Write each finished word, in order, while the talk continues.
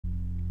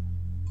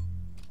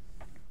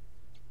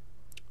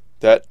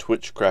That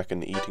Twitch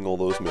Kraken eating all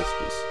those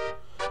messages.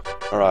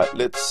 Alright,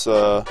 let's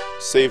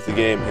save the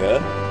game here.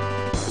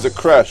 Because it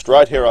crashed.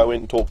 Right here I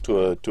went and talked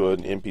to an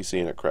NPC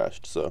and it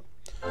crashed, so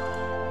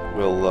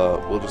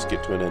we'll just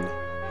get to an end.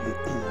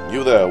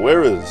 You there,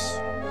 where is?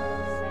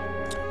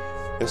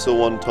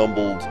 SO1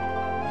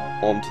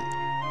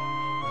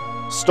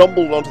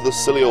 stumbled onto the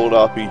silly old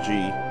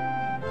RPG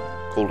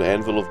called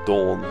Anvil of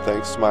Dawn.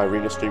 Thanks to my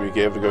arena stream you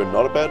gave it a go.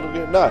 Not a bad little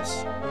game.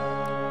 Nice.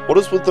 What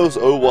is with those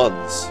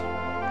O1s?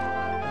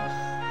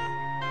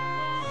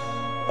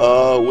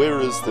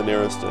 Where is the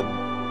nearest inn?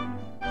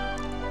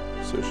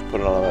 So we should put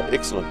it on that.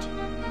 Excellent.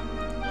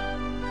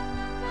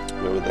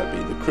 Where would that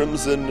be? The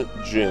Crimson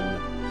Gin.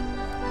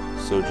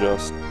 So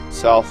just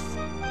south.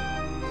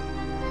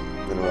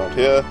 Then around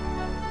here.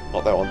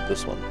 Not that one,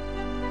 this one.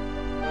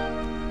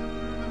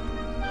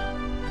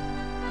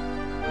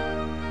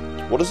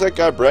 What is that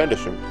guy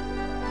brandishing?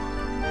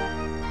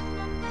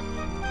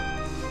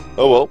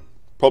 Oh well.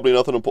 Probably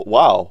nothing important.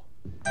 Wow.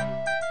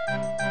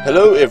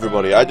 Hello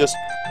everybody.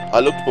 I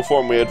looked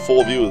before and we had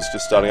 4 viewers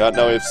just starting out.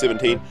 Now we have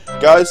 17.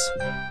 Guys,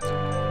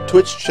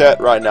 Twitch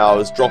chat right now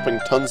is dropping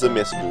tons of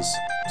messages.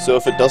 So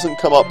if it doesn't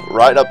come up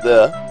right up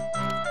there,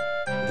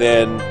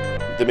 then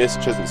the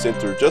message hasn't sent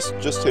through.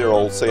 Just here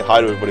I'll say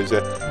hi to everybody who's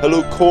there.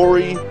 Hello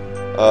Corey,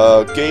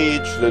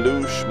 Gage,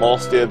 Lelouch,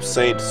 Marsteb,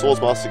 Saint,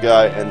 Swordsmaster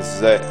Guy, and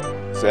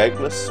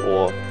Zagnus,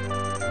 or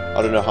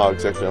I don't know how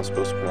exactly I'm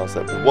supposed to pronounce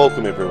that, but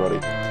welcome everybody.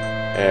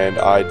 And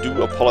I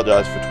do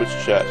apologize for Twitch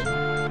chat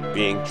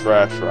being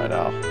trash right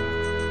now.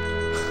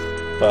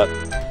 But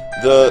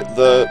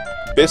the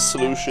best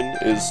solution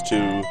is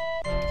to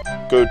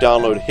go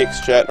download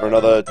HexChat or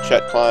another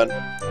chat client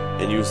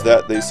and use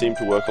that. They seem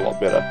to work a lot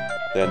better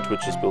than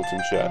Twitch's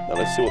built-in chat. Now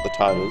let's see what the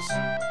time is.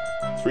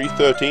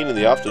 3:13 in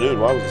the afternoon.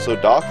 Why was it so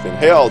dark then?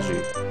 Hey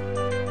Algie!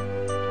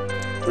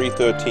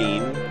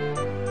 3:13.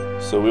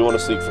 So we want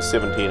to sleep for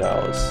 17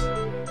 hours.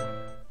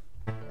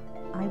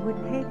 I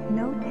would take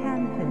no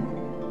chances,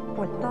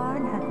 for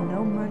Tharn has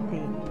no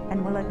mercy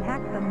and will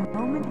attack the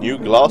moment. New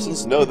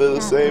glasses? No, they're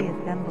the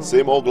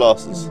same old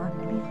glasses. You must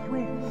be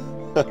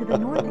swift. To the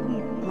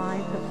northeast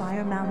lies the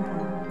Fire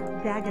Mountain,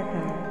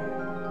 Dagatha.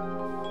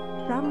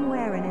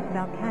 Somewhere in its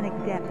volcanic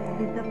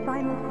depths is the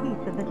final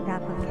piece of the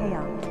Staff of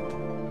Chaos.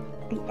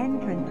 The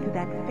entrance to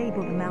that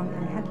fabled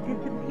mountain has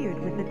disappeared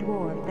with the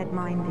dwarves that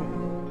mined it.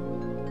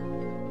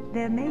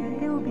 There may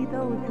still be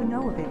those who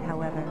know of it,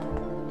 however.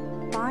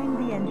 Find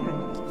the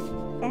entrance,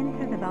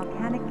 enter the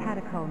volcanic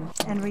catacombs,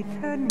 and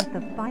return with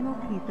the final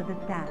piece of the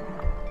staff.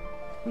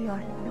 We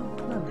are so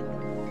close.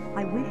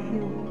 I wish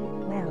you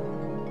well.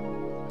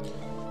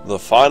 The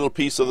final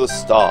piece of the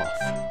staff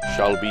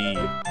shall be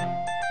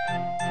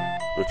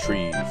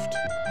retrieved.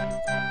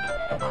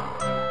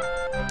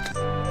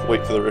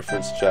 Wait for the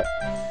reference chat.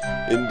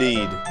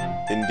 Indeed,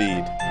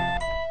 indeed.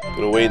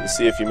 Gonna wait and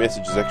see if your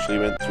messages actually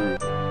went through.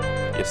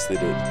 Yes, they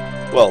did.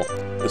 Well,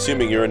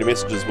 assuming your only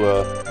messages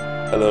were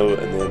hello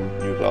and then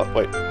new glass.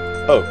 Wait.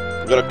 Oh,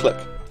 I've got to click.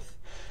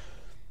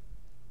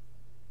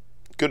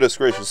 Goodness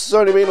gracious. It's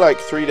only been like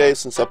 3 days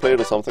since I played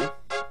or something.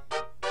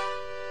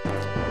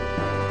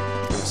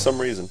 For some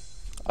reason.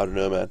 I don't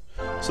know, man.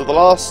 So the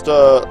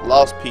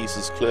last piece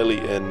is clearly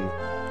in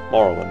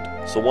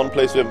Morrowind. So one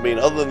place we haven't been,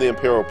 other than the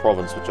Imperial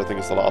Province, which I think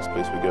is the last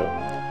place we go.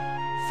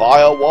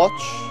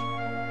 Firewatch?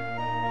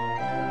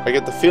 I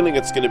get the feeling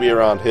it's going to be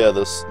around here,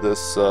 this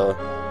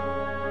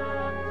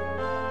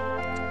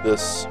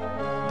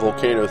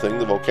volcano thing,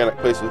 the volcanic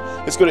place.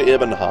 Let's go to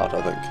Ebonheart,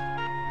 I think.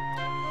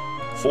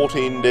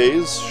 14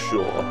 days?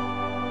 Sure.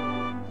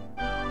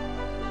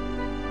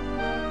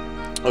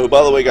 Oh,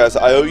 by the way, guys,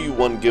 I owe you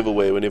one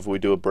giveaway whenever we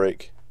do a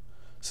break,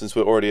 since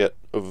we're already at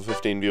over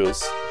 15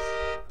 viewers.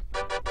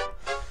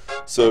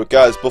 So,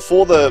 guys,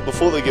 before the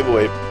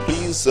giveaway,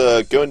 please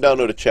go and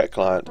download a chat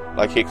client,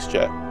 like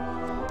HexChat.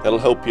 That'll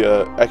help you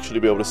actually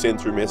be able to send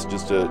through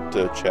messages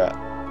to chat.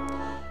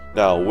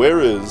 Now, where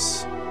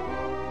is...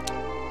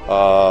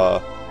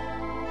 oh,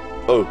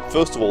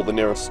 first of all, the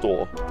nearest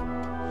store.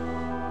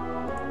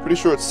 Pretty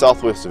sure it's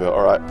southwest of it,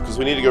 alright, because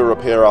we need to go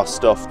repair our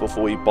stuff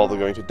before we bother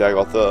going to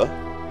Dagatha.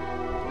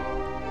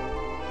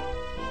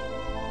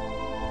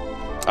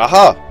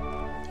 Aha!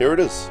 Here it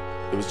is.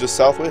 It was just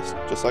southwest,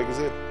 just like you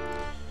said.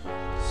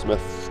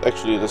 Smith,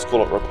 actually, let's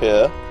call it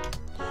repair,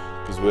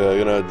 because we're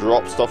gonna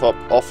drop stuff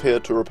off here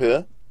to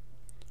repair.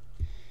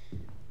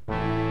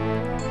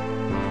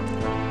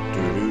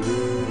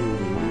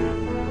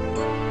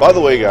 By the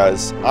way,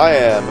 guys,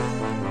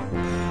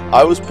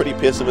 I was pretty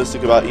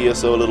pessimistic about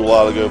ESO a little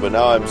while ago, but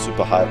now I'm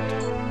super hyped.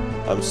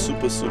 I'm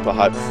super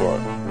hyped for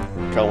it.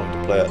 Can't wait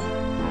to play it.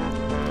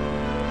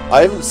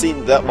 I haven't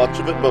seen that much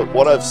of it, but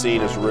what I've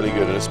seen is really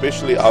good, and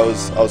especially I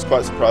was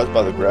quite surprised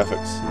by the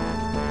graphics.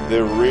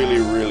 They're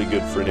really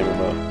good for an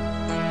MMO.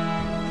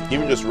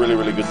 Even just really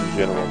good in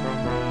general.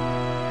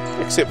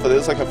 Except for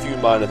there's like a few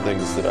minor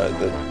things that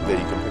you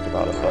can pick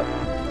about it, but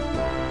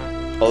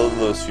other than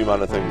those few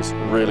minor things,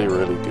 really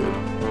good.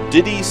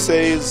 Diddy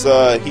says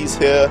he's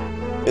here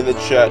in the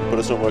chat, but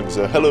it's not working,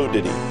 so hello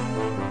Diddy.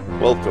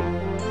 Welcome.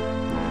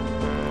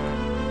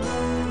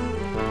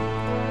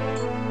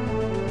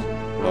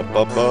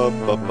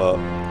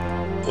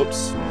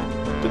 Whoops.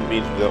 Didn't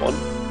mean to do that one.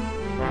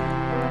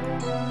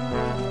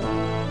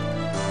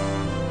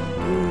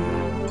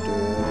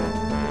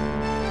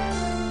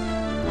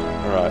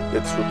 Alright,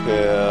 let's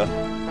repair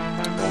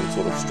wrong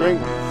sort of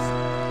strength.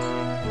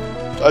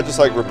 I just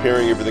like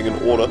repairing everything in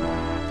order.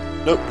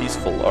 Nope, he's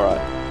full.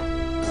 Alright.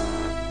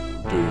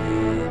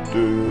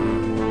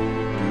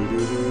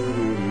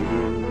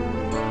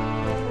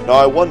 Now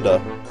I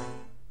wonder,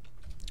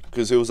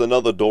 because there was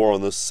another door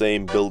on this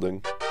same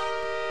building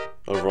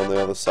over on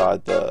the other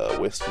side, the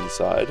western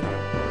side,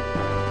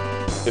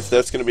 if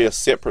that's going to be a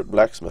separate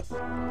blacksmith,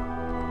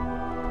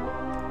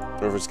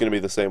 or if it's going to be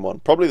the same one.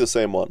 Probably the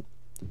same one,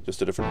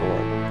 just a different door.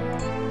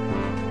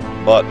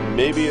 But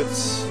maybe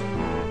it's,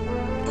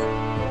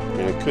 I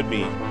mean, it could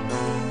be.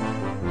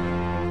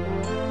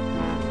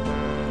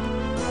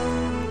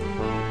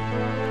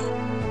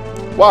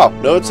 Wow,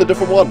 no, it's a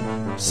different one.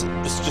 It's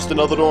just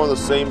another door in the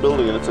same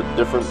building, and it's a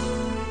different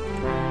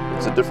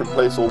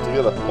place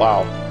altogether.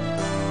 Wow,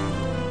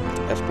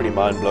 that's pretty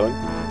mind-blowing.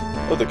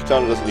 Oh, the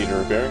katana doesn't need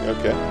repairing.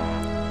 Okay.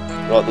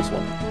 What about this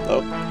one?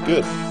 Oh,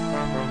 good.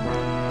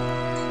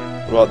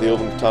 What about the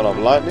Elven Katana of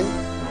Lightning?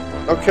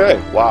 Okay,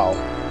 wow.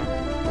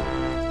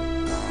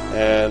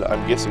 And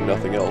I'm guessing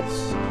nothing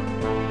else.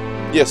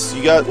 Yes,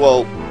 you guys.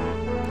 Well,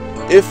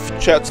 if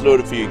chat's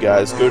loaded for you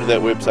guys, go to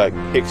that website,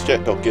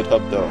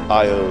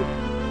 hexchat.github.io,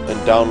 and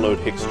download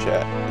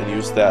HexChat and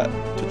use that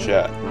to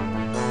chat,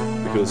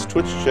 because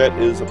Twitch chat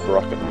is a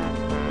broken.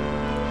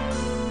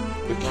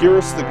 The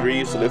Curus, the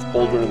Greaves, the Left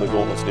Pauldron, and the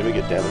Gauntlets never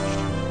get damaged.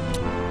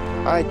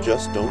 I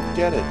just don't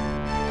get it.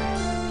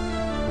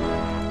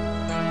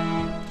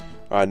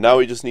 Alright, now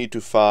we just need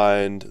to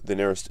find the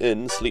nearest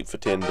inn, sleep for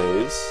 10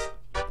 days.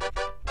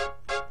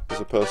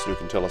 There's a person who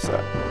can tell us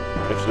that.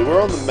 Actually,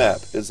 where on the map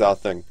is our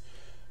thing?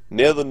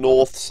 Near the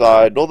north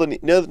side, near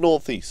the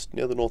northeast.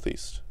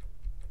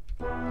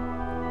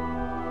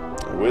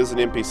 Where's an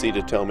NPC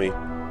to tell me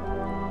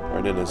where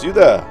an inn is? You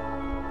there!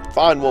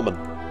 Fine woman.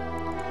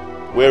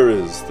 Where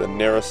is the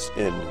nearest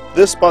inn?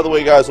 This, by the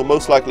way, guys, will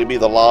most likely be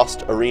the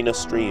last arena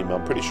stream.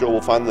 I'm pretty sure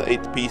we'll find the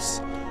 8th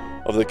piece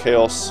of the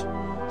Chaos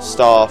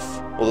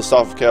Staff, or the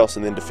Staff of Chaos,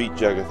 and then defeat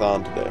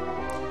Jagathan today.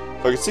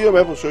 If I can see a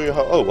map, I'll show you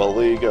how. Oh, well,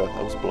 there you go.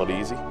 That was bloody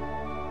easy.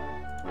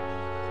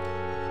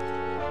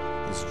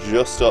 It's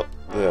just up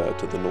there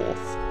to the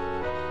north.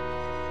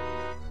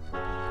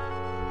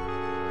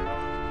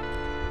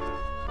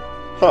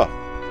 Huh.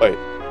 Wait.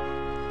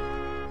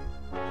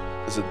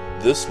 Is it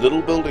this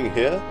little building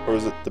here, or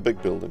is it the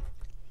big building?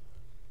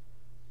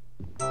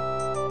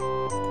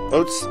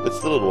 Oh, it's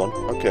the little one.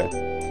 Okay.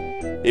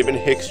 Even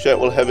HexChat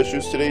will have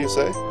issues today, you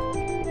say?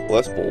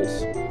 Well, that's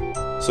balls.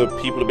 So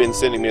people have been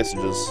sending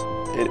messages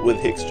with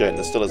HexChat and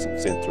it still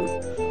hasn't sent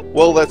through.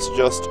 Well, that's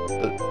just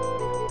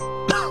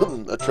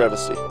a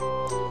travesty.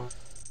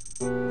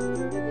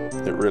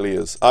 It really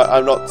is.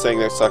 I'm not saying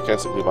that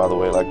sarcastically, by the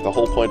way. Like, the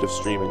whole point of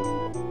streaming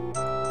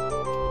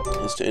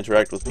is to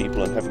interact with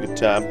people and have a good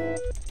time.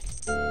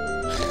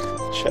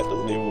 Chat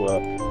doesn't even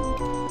work.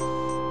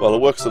 Well,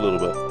 it works a little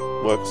bit.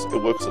 It works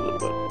a little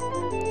bit.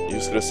 You're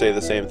just gonna say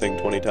the same thing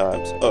 20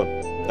 times. Oh,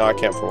 no, I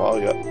can't for a while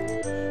yet.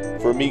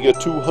 For a meager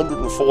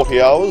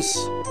 240 hours.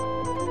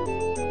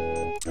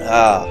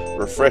 Ah,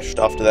 refreshed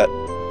after that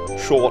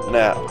short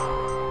nap.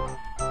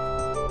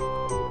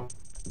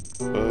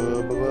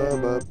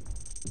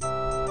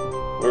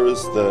 Where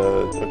is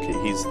the... Okay,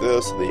 he's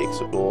there, so the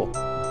exit door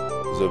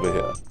is over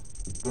here.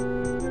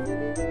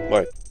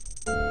 Wait.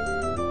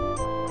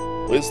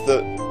 Where's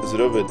the... Is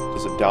it over...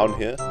 Is it down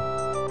here?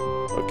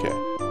 Okay.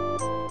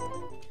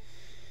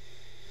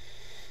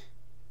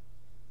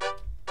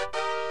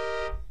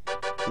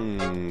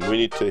 We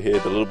need to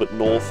head a little bit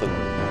north and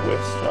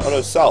west. Oh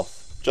no,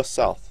 south. Just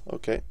south.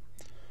 Okay.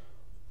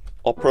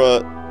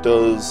 Opera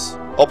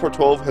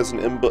 12 has an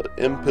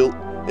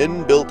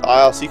inbuilt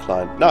IRC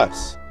client.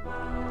 Nice.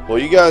 Well,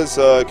 you guys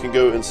can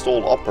go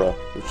install Opera,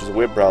 which is a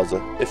web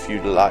browser, if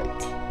you'd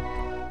like.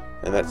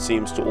 And that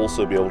seems to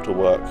also be able to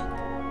work.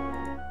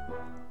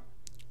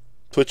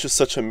 Twitch is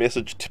such a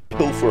message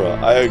pilferer.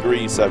 I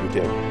agree,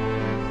 Sabutech.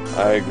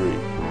 I agree.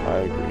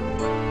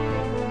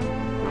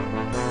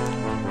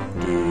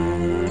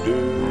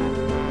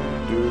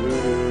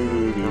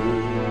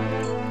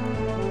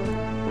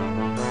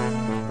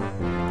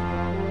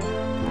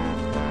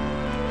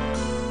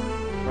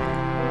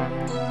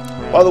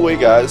 By the way,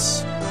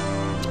 guys,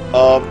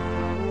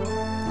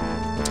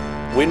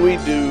 when we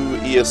do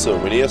ESO,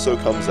 when ESO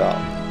comes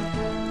out,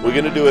 we're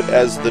going to do it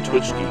as the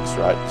Twitch Geeks,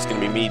 right? It's going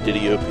to be me,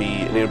 Diddy OP,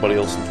 and anybody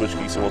else in Twitch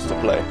Geeks who wants to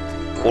play.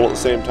 All at the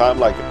same time,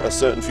 like a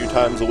certain few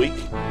times a week.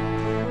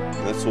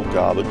 And that's all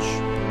garbage.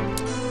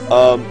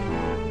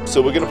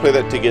 So we're going to play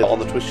that together on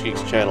the Twitch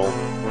Geeks channel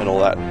and all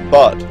that.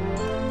 But,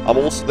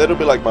 that'll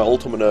be like my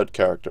Ultimate Nerd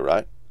character,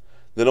 right?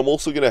 Then I'm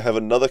also going to have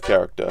another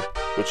character,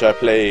 which I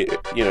play,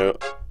 you know,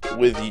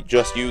 with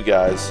just you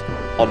guys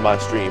on my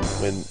stream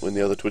when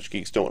the other Twitch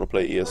Geeks don't want to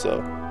play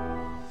ESO.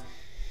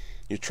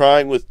 You're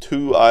trying with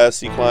 2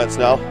 IRC clients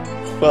now?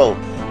 Well,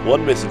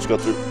 one message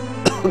got through.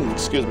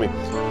 Excuse me.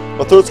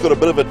 My throat's got a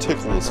bit of a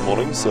tickle this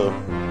morning, so a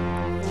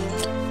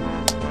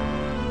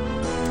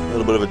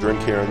little bit of a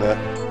drink here and there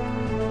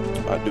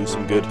might do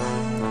some good.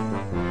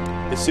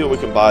 Let's see what we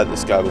can buy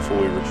this guy before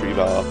we retrieve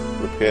our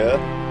repair.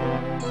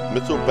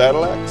 Mithril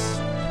battle axe?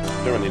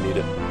 Don't really need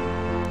it.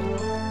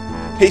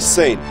 Hey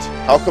Saint,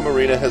 how come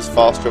Arena has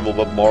fast travel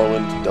but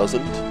Morrowind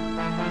doesn't?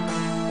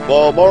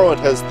 Well, Morrowind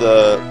has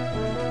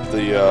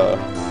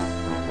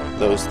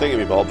those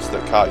thingamybobs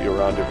that cart you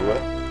around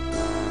everywhere.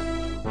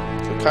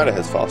 So it kind of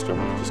has fast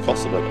travel, it just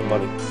costs a bit of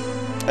money.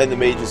 And the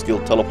Mages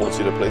Guild teleports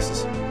you to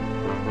places.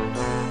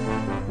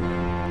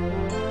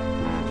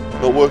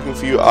 Not working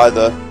for you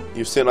either.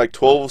 You've sent like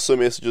 12 or so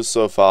messages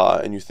so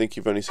far, and you think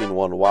you've only seen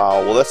one.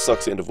 Wow, well that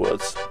sucks, end of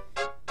words.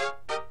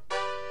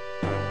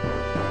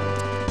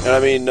 And I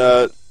mean,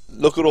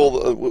 look at all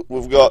the...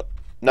 we've got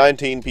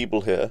 19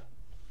 people here,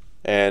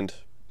 and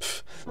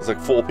there's like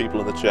 4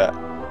 people in the chat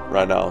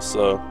right now,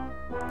 so...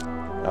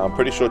 I'm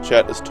pretty sure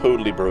chat is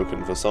totally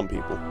broken for some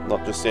people.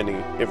 Not just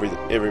sending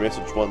every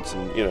message once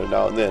and, you know,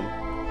 now and then.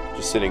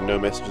 Just sending no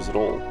messages at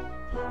all.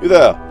 You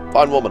there,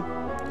 fine woman.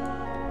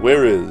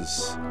 Where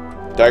is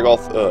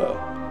Dagoth-Ur?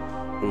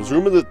 It was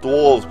rumored that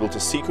dwarves built a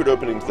secret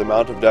opening to the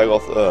Mount of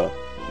Dagoth-Ur.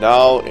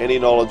 Now, any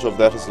knowledge of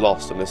that is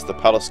lost unless the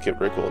palace kept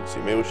records.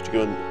 You may wish to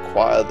go and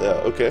inquire there.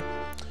 Okay.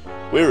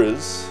 Where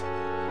is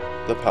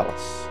the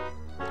palace?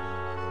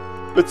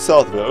 Bit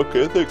south of it.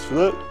 Okay, thanks for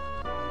that.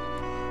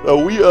 Now,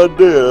 we are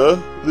near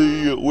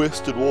the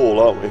western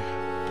wall, aren't we?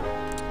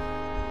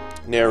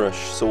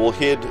 Nearish. So we'll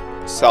head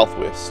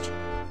southwest.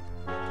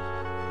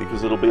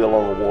 Because it'll be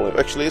along a wall.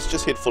 Actually, let's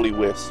just head fully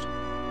west.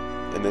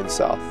 And then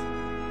south.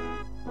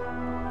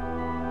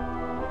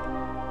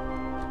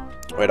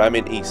 Wait, I'm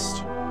in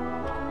east.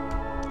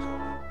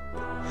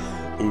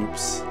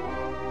 Oops.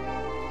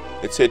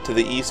 Let's head to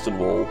the eastern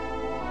wall.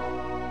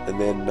 And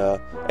then,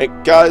 hey,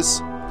 guys,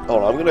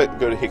 hold on, I'm gonna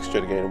go to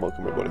Hexchat again and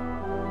welcome everybody.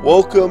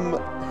 Welcome,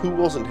 who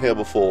wasn't here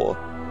before?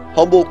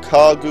 Humble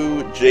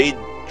Cargu, Jade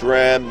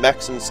Dram,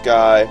 Max and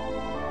Sky,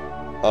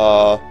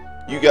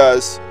 you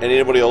guys, and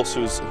anybody else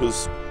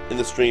who's in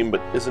the stream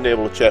but isn't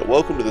able to chat,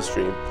 welcome to the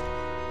stream.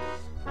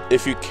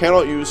 If you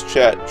cannot use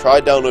chat, try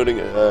downloading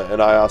an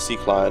IRC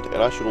client,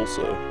 and I should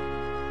also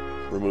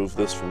remove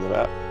this from the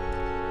map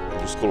and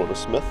just call it a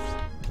Smith.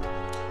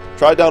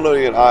 Try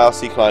downloading an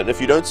IRC client, and if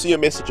you don't see a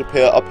message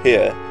appear up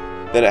here,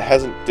 then it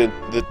hasn't.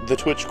 The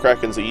Twitch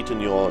Kraken's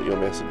eaten your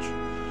message.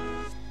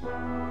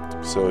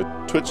 So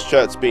Twitch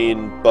chat's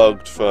been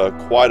bugged for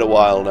quite a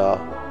while now.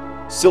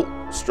 Silk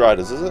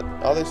Striders, is it?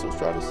 Are they Silk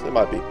Striders? They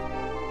might be.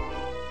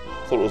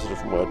 I thought it was a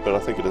different word, but I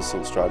think it is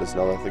Silk Striders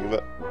now that I think of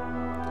it.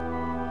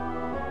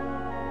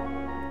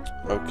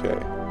 Okay.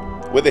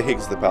 Where the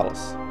heck's the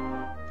palace?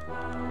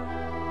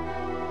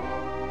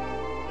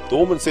 The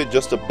woman said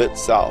just a bit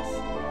south.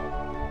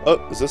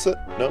 Oh, is this it?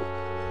 No.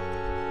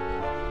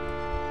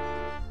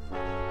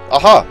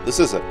 Aha! This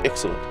is it.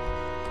 Excellent.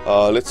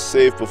 Let's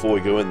save before we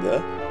go in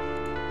there.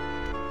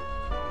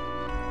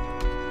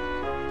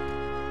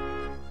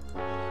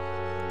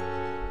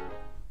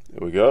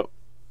 There we go.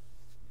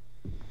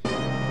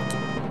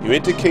 You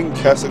enter King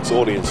Cassic's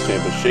audience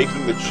chamber,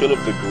 shaking the chill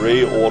of the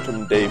grey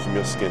autumn day from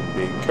your skin.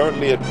 Being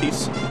currently at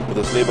peace with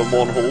his neighbour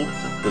Mournhold,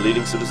 the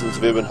leading citizens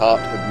of Ebonheart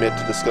have met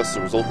to discuss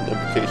the resultant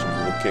implications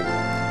for the king.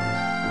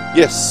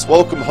 Yes,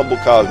 welcome, humble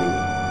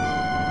Cargu.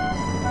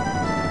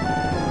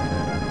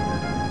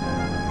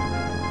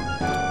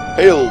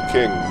 Hail,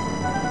 King.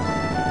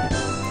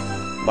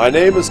 My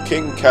name is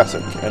King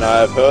Cassic, and I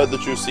have heard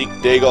that you seek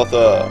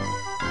Dagoth-Ur,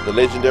 the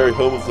legendary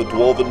home of the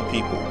Dwarven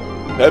people.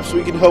 Perhaps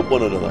we can help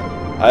one another.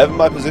 I have in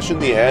my possession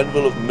the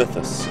Anvil of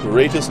Mythos,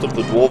 greatest of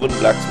the Dwarven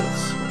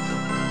blacksmiths.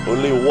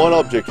 Only one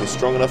object is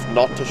strong enough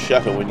not to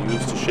shatter when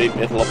used to shape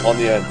metal upon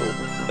the anvil,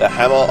 the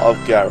Hammer of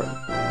Garen.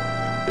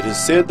 It is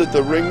said that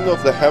the ring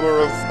of the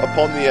hammer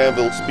upon the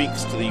anvil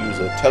speaks to the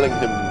user, telling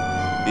him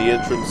the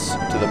entrance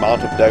to the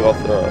Mount of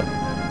Dagoth-Ur.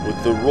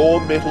 With the raw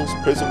metals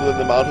present within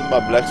the mountain, my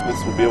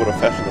blacksmiths will be able to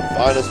fashion the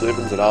finest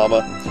weapons and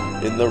armor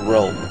in the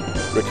realm.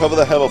 Recover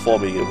the hammer for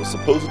me. It was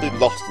supposedly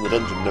lost in the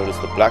dungeon known as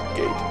the Black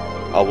Gate.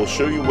 I will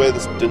show you where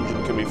this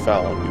dungeon can be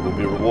found. You will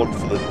be rewarded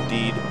for the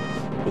deed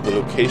with the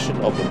location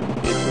of the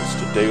entrance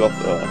to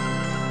Dagoth-Ur.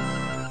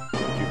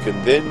 You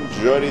can then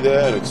journey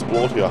there and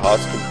explore to your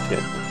heart's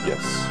content.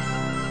 Yes.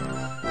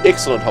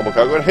 Excellent, humble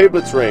cargo. And hey,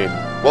 Blitzrain,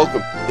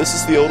 welcome. This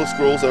is the Elder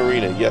Scrolls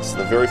Arena. Yes,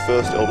 the very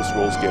first Elder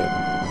Scrolls game.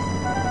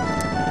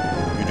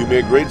 You do me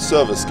a great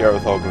service,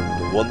 Gareth Ogren,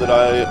 the one that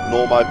I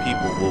nor my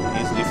people will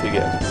easily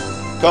forget.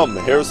 Come,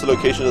 here is the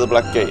location of the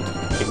Black Gate.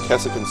 King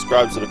Cassic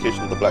inscribes the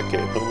location of the Black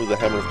Gate, home of the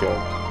Hammer of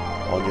Garen,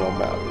 on your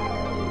map.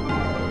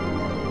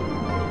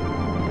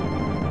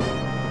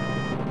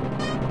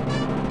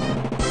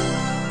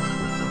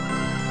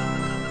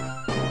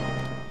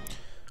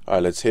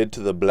 Alright, let's head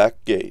to the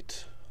Black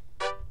Gate.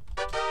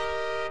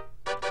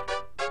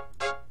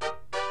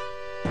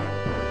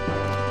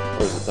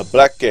 Where is it? The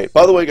Black Gate.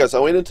 By the way, guys, I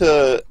went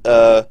into,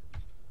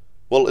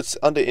 well, it's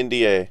under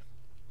NDA,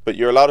 but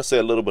you're allowed to say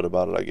a little bit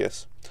about it, I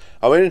guess.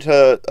 I went into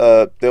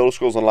the Elder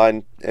Scrolls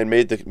Online and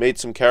made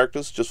some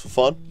characters just for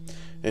fun,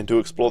 and to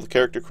explore the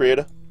character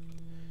creator.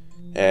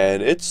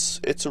 And it's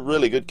a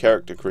really good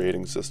character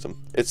creating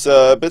system. It's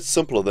a bit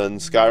simpler than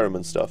Skyrim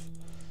and stuff,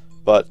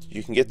 but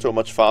you can get through it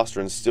much faster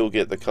and still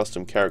get the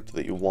custom character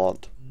that you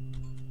want.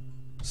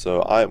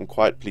 So I am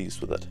quite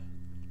pleased with it.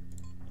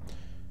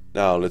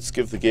 Now let's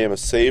give the game a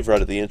save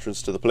right at the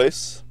entrance to the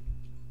place.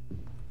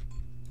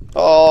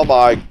 Oh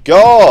my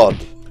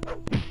god!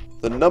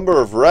 The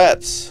number of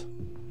rats!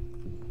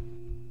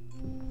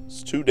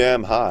 It's too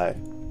damn high.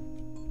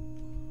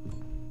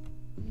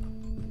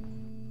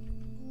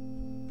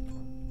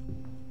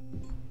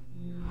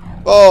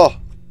 Oh!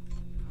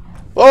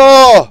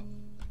 Oh!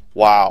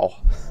 Wow.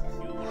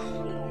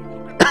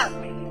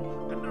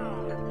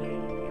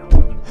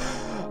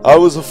 I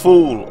was a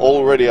fool.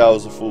 Already I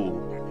was a fool.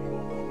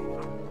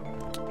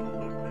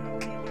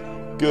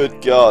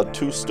 Good God,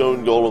 2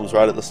 stone golems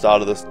right at the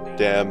start of this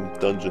damn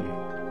dungeon.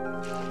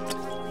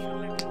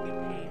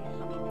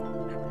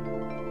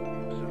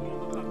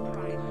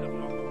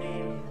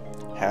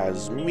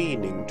 Has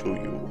meaning to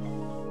you.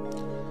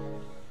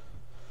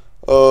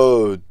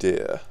 Oh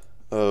dear.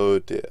 Oh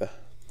dear.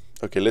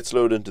 Okay, let's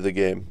load into the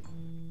game.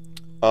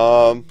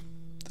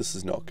 This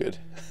is not good.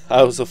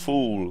 I was a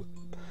fool.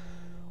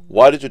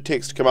 Why did your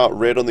text come out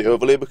red on the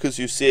overlay? Because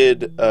you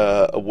said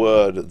a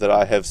word that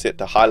I have set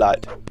to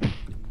highlight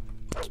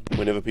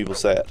whenever people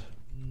say it.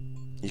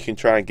 You can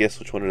try and guess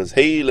which one it is.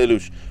 Hey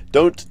Lelouch,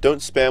 don't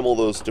spam all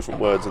those different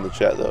words in the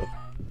chat though.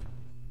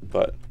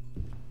 But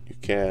you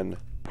can.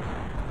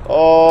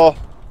 Oh.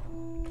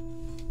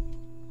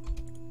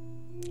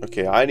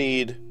 Okay, I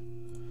need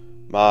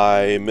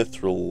my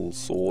mithril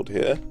sword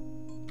here.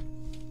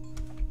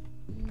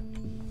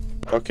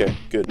 Okay,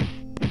 good.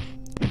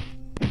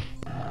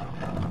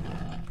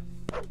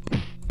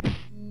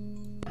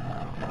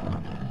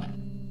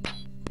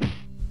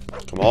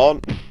 Come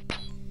on.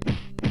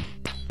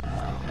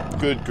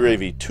 Good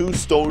gravy. 2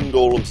 stone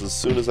golems as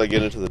soon as I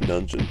get into the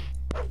dungeon.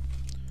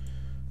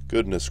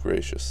 Goodness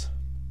gracious.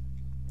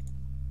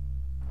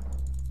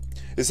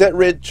 Is that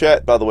red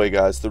chat, by the way,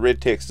 guys? The red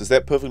text, is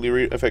that perfectly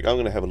readable? In fact, I'm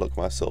going to have a look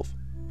myself.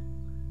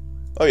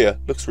 Oh yeah,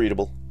 looks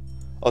readable.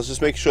 I was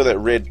just making sure that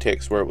red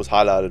text where it was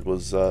highlighted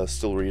was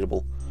still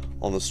readable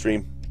on the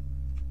stream.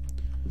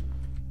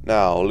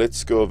 Now,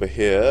 let's go over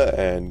here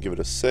and give it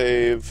a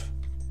save.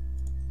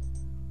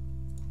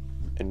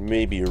 And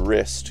maybe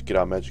rest to get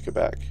our magicka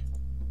back.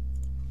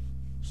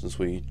 Since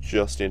we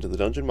just entered the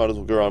dungeon, might as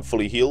well go around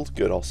fully healed.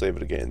 Good, I'll save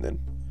it again then.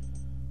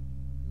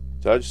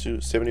 Did I just do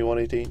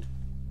 7118?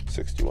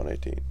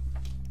 6118.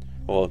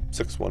 Or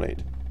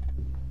 618.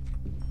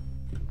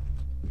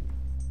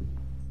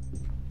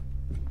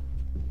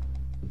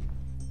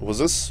 Was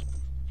this?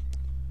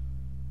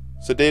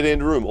 It's a dead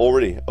end room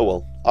already. Oh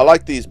well. I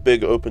like these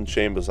big open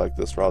chambers like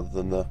this rather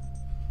than the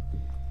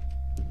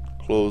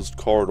closed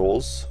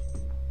corridors.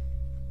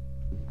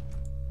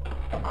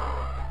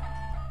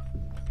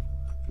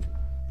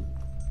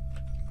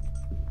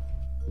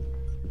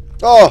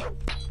 Oh!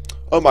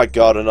 Oh my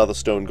god, another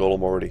stone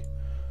golem already.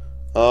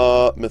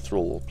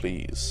 Mithril,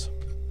 please.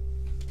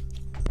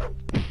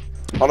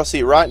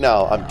 Honestly, right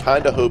now, I'm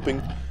kinda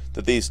hoping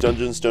that these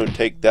dungeons don't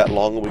take that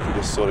long and we can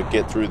just sort of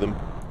get through them,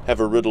 have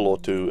a riddle or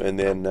two, and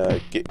then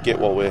get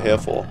what we're here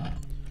for.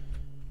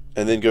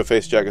 And then go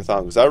face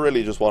Jagathon, because I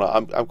really just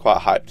want to... I'm quite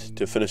hyped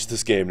to finish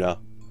this game now.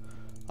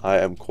 I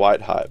am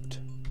quite hyped.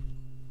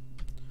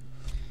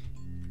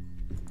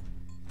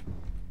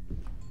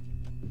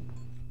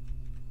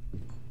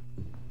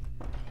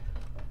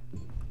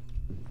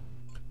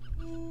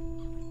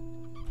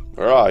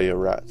 Where are you,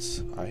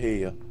 rats? I hear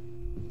you.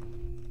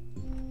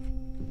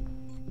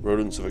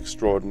 Rodents of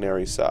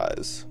extraordinary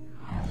size.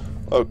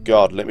 Oh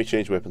god, let me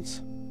change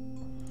weapons.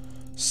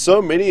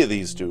 So many of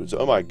these dudes,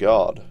 oh my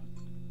god.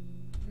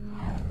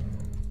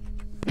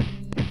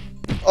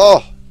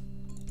 Oh!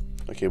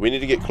 Okay, we need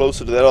to get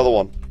closer to that other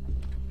one.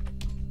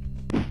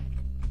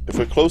 If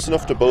we're close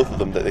enough to both of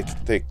them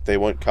that they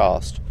won't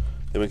cast,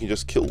 then we can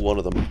just kill one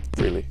of them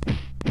freely.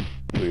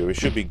 We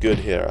should be good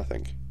here, I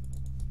think.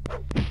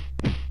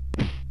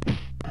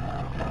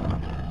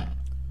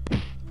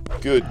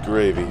 Good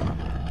gravy.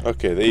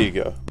 Okay, there you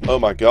go. Oh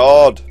my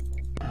god!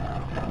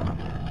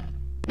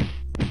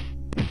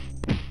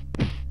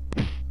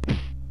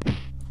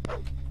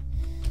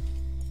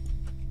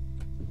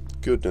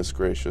 Goodness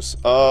gracious.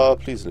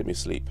 Please let me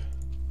sleep.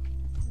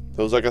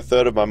 There was like a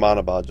third of my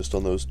mana bar just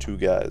on those 2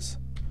 guys.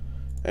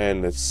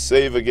 And let's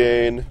save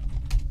again.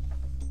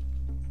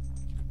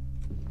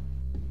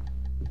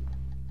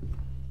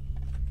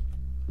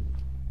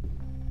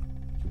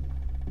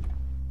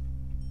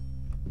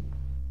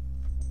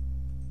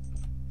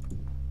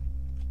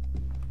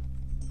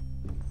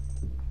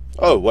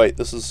 Oh, wait,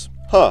 this is...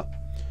 Huh.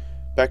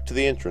 Back to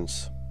the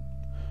entrance.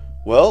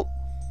 Well,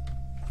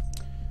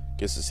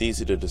 guess it's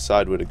easy to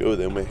decide where to go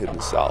then. We're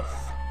heading south.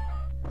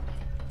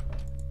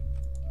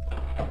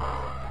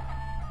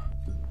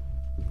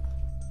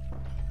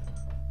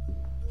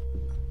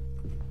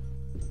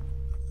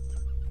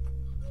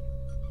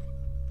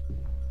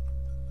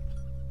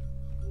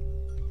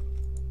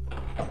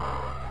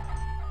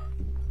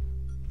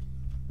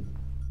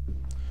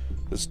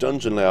 This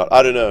dungeon layout,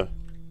 I don't know.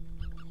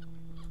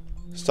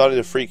 It's starting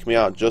to freak me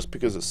out just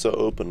because it's so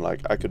open.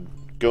 Like, I could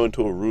go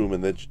into a room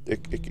and it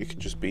could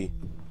just be...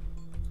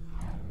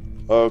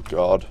 Oh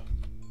god.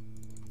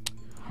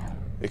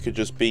 It could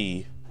just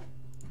be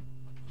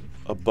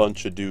a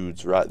bunch of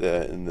dudes right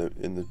there in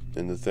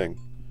the thing.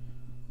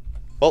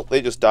 Well, they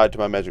just died to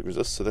my magic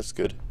resist, so that's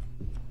good.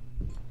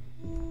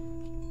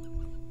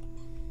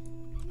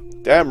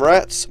 Damn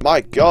rats!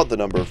 My god, the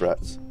number of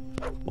rats.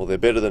 Well, they're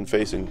better than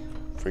facing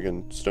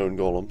friggin' stone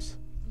golems.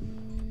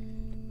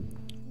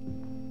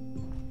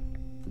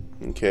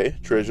 Okay,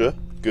 treasure.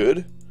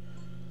 Good.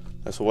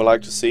 That's what we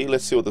like to see.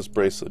 Let's see what this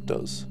bracelet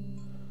does.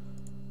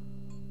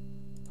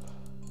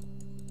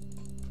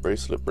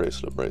 Bracelet,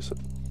 bracelet, bracelet.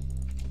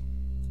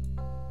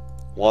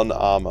 1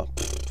 armor.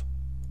 Pfft.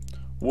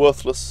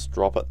 Worthless.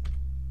 Drop it.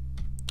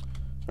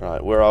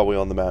 Alright, where are we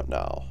on the map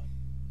now?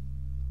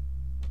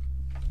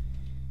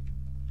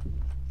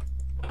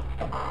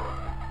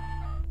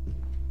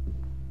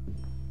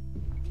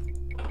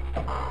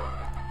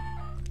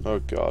 Oh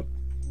god.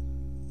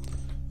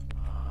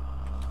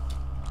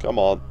 Come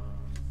on.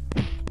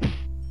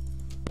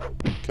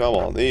 Come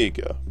on, there you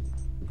go.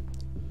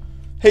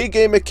 Hey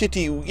Gamer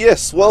Kitty,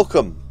 yes,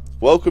 welcome.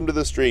 Welcome to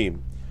the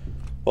stream.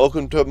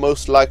 Welcome to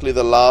most likely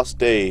the last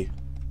day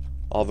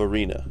of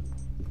Arena.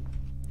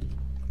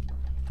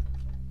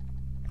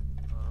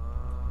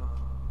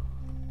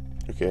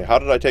 Okay, how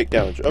did I take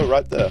damage? Oh,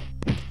 right there.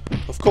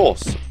 Of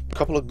course. A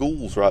couple of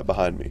ghouls right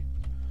behind me.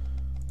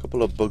 A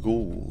couple of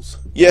bagools.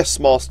 Yes,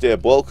 Master,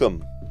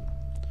 welcome.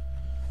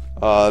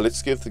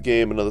 Let's give the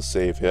game another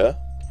save here.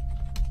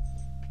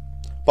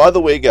 By the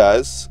way,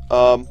 guys,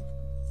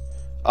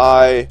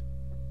 I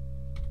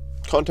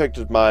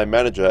contacted my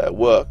manager at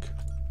work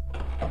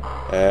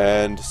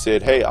and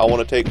said, hey, I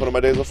want to take one of my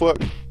days off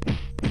work,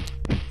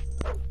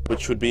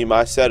 which would be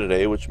my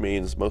Saturday, which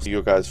means most of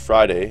you guys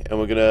Friday, and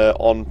we're gonna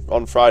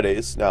on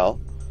Fridays now,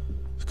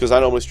 because I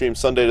normally stream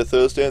Sunday to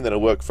Thursday and then I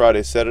work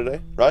Friday, Saturday,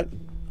 right?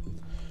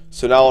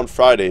 So now on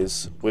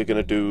Fridays we're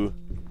gonna do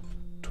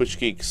Twitch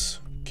Geeks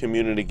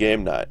community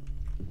game night.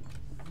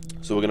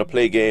 So we're gonna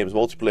play games,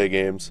 multiplayer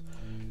games,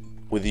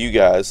 with you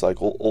guys,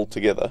 like all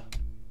together.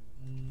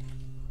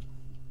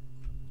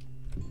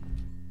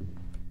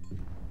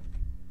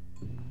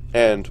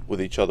 And with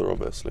each other,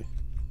 obviously.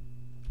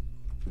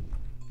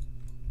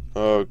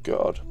 Oh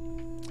god.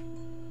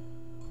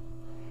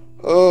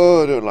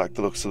 Oh, I don't like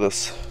the looks of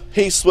this.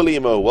 Hey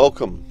Swillimo,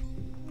 welcome.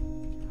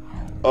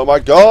 Oh my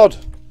god!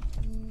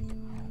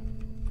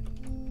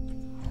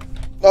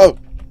 No!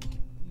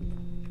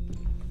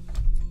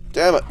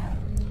 Damn it.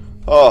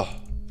 Oh.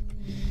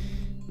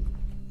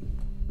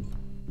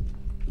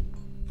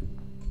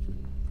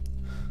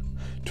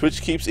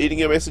 Twitch keeps eating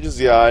your messages?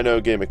 Yeah, I know,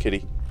 Gamer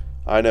Kitty.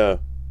 I know.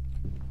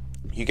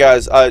 You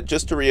guys,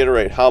 just to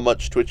reiterate how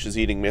much Twitch is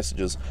eating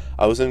messages,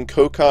 I was in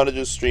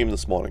Co-Carnage's stream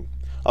this morning.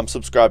 I'm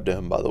subscribed to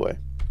him, by the way.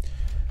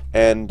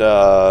 And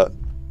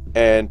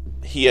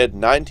he had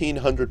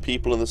 1,900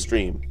 people in the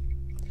stream.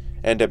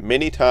 And at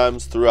many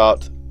times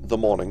throughout the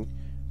morning,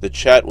 the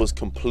chat was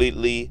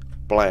completely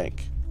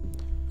blank.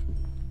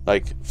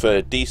 Like,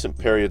 for decent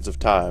periods of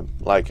time.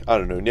 Like, I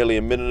don't know, nearly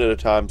a minute at a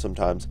time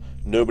sometimes.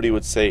 Nobody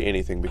would say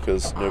anything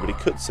because nobody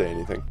could say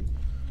anything.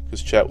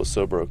 Because chat was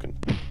so broken.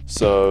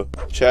 So,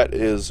 chat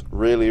is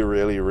really,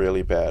 really,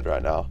 really bad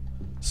right now.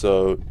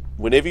 So,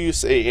 whenever you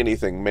say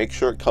anything, make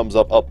sure it comes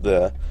up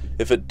there.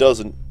 If it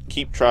doesn't,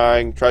 keep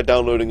trying. Try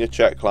downloading a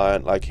chat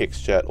client like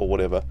HexChat or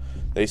whatever.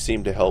 They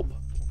seem to help.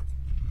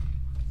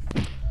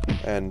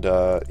 And,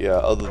 yeah,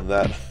 other than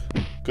that,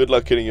 good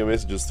luck getting your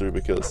messages through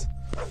because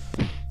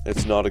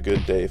it's not a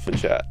good day for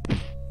chat.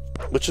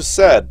 Which is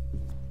sad.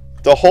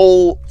 The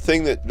whole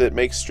thing that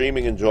makes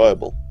streaming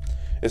enjoyable.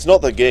 It's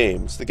not the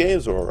games. The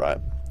games are alright.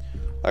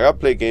 Like, I've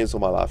played games all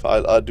my life.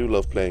 I do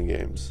love playing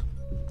games.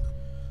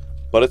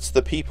 But it's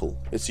the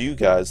people. It's you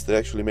guys that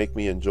actually make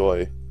me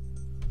enjoy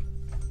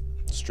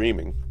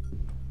streaming.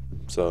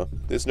 So,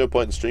 there's no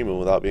point in streaming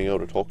without being able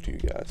to talk to you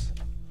guys.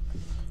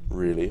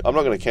 Really. I'm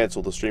not going to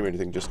cancel the stream or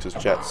anything just because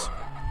chat's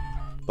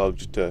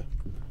bugged to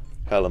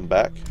hell and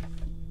back.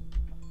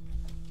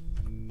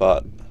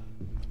 But,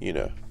 you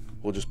know,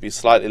 we'll just be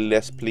slightly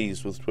less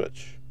pleased with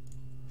Twitch.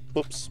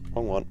 Whoops,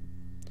 wrong one.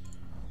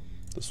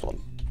 This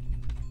one.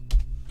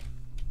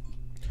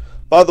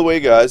 By the way,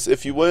 guys,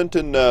 if you weren't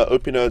in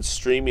Opinerd's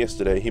stream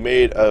yesterday, he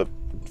made a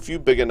few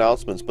big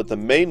announcements, but the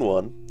main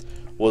one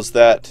was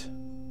that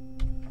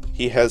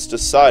he has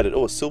decided...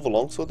 Oh, a silver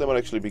longsword? That might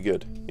actually be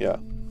good. Yeah.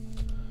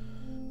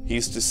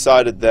 He's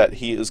decided that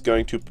he is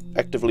going to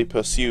actively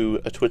pursue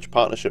a Twitch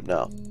partnership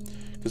now.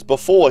 Because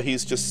before,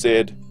 he's just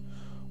said,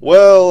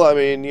 well, I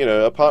mean, you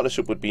know, a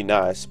partnership would be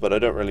nice, but I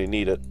don't really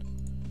need it.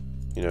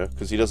 You know,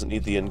 because he doesn't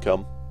need the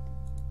income.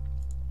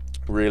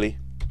 Really.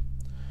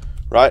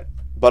 Right?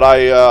 But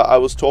I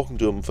was talking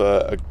to him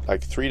for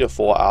like 3 to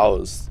 4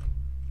 hours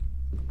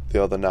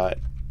the other night.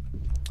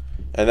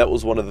 And that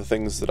was one of the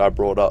things that I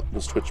brought up,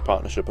 was Twitch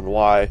partnership and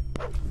why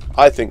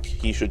I think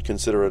he should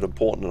consider it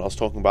important. And I was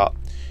talking about,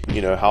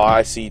 you know, how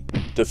I see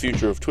the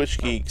future of Twitch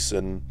Geeks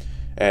and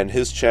and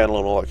his channel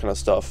and all that kind of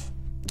stuff.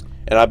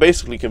 And I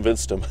basically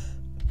convinced him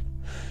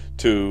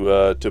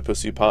to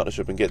pursue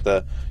partnership and get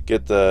the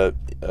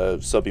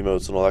sub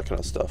emotes and all that kind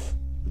of stuff.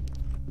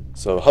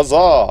 So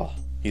huzzah!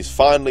 He's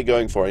finally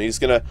going for it. He's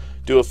gonna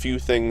do a few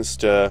things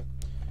to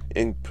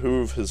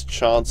improve his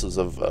chances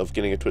of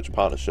getting a Twitch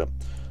partnership.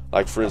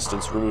 Like, for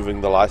instance,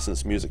 removing the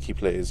licensed music he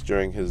plays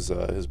during his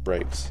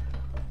breaks.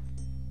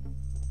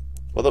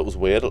 Well, that was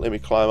weird. It let me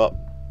climb up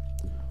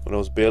when I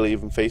was barely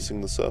even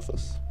facing the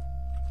surface.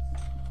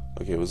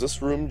 Okay, was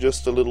this room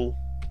just a little...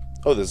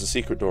 Oh, there's a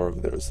secret door over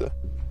there, is there?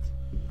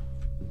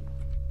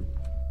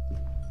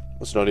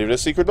 It's not even a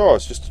secret door,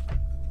 it's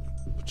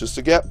just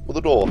a gap with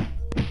a door.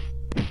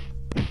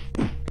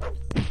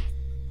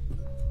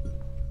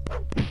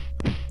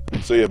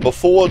 So yeah,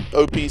 before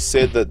OP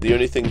said that the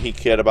only thing he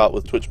cared about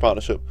with Twitch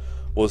partnership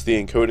was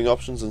the encoding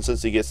options, and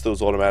since he gets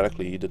those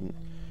automatically, he didn't.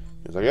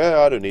 He was like, yeah,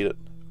 I don't need it,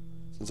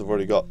 since I've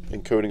already got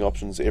encoding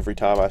options every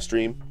time I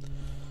stream.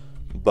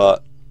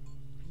 But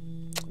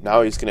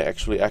now he's going to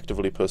actually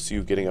actively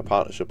pursue getting a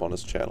partnership on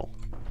his channel,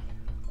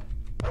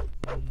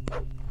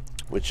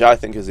 which I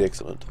think is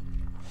excellent.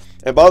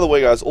 And by the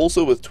way, guys,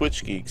 also with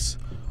Twitch Geeks,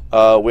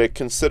 we're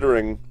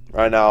considering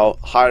right now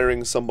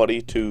hiring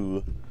somebody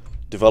to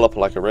develop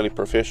like a really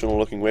professional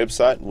looking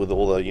website with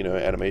all the, you know,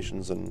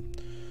 animations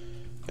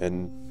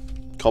and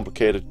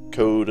complicated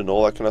code and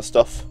all that kind of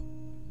stuff.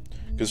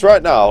 Because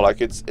right now,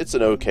 like, it's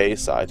an okay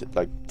site,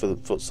 like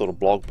for sort of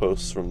blog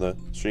posts from the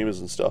streamers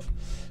and stuff,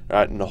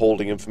 right? And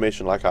holding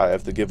information like I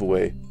have the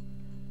giveaway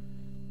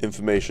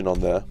information on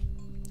there.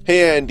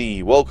 Hey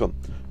Andy, welcome.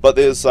 But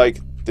there's like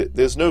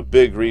there's no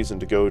big reason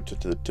to go to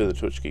the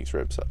Twitch Geeks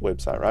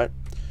website, right?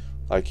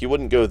 Like, you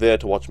wouldn't go there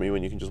to watch me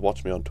when you can just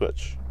watch me on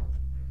Twitch.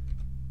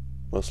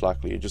 Most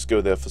likely, you just go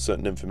there for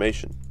certain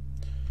information.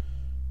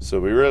 So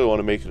we really want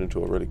to make it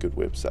into a really good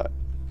website.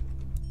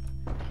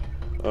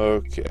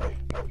 Okay.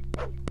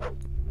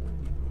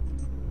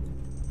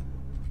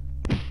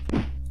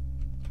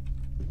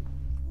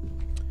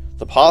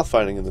 The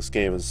pathfinding in this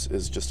game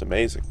is just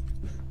amazing.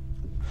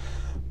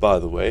 By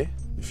the way,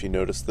 if you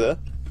noticed there,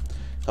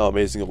 how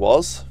amazing it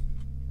was.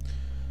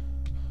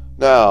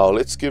 Now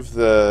let's give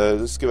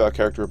our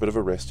character a bit of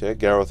a rest here.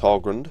 Gareth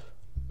Hallgrund.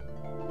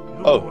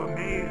 Oh.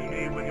 Amaze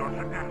me with your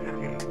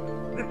tenacity.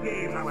 This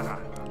game,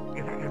 however,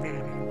 is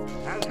activated.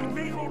 As you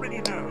may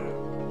already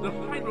know, the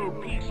final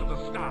piece of the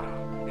star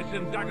is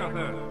in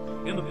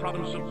Daggerhurst, in the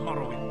province of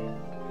Morrowind.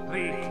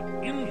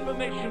 The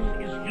information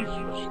is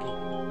useless to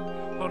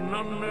you, for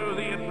none know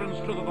the entrance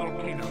to the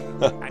volcano.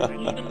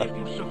 And even if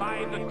you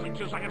survive the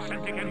creatures I have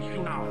sent against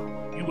you now,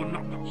 you will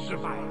not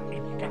survive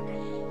its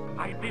depths.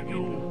 I bid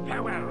you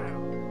farewell.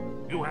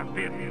 You have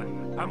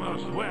been a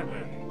most worthy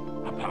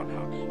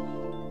opponent.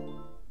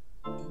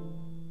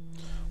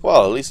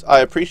 Well, at least I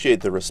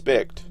appreciate the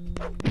respect.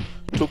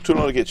 Took too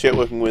long to get chat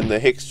working when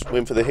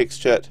for the hex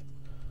chat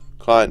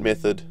client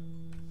method.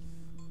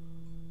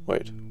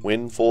 Wait,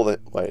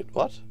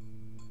 what?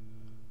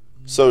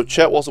 So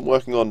chat wasn't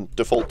working on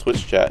default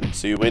Twitch chat,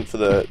 so you went for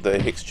the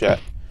hex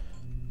chat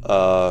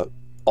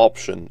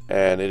option,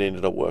 and it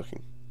ended up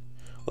working.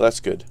 Well, that's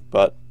good,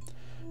 but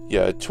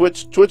yeah,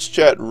 Twitch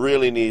chat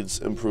really needs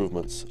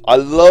improvements. I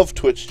love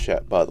Twitch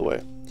chat, by the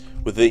way,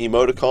 with the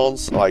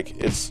emoticons. Like,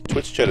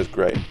 Twitch chat is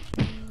great,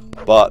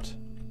 but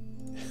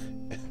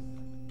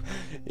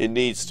it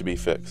needs to be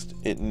fixed.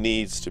 It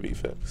needs to be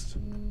fixed.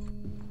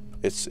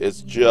 It's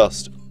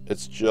just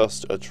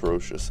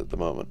atrocious at the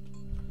moment.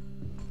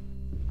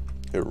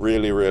 It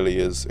really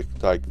is.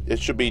 Like, it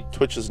should be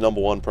Twitch's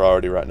 #1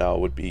 priority right now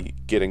would be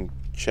getting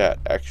chat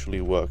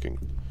actually working,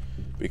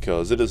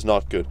 because it is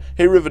not good.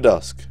 Hey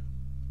Riverdusk,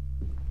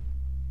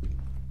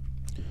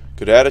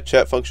 could add a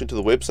chat function to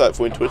the website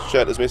for when Twitch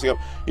chat is messing up.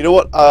 You know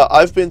what?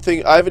 I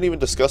haven't even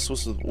discussed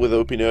this with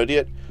OP Nerd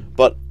yet,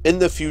 but in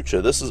the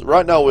future, this is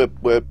right now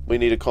we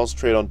need to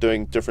concentrate on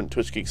doing different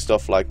Twitch Geek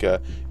stuff, like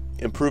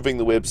improving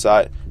the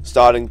website,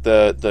 starting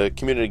the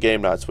community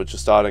game nights, which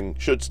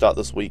should start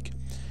this week,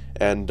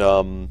 and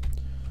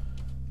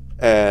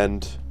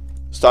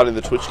starting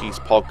the Twitch Geeks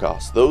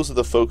podcast. Those are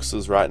the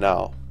focuses right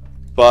now.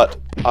 But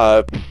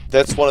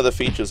that's one of the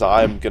features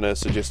I'm gonna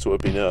suggest to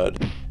OP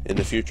Nerd in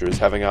the future, is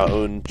having our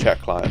own chat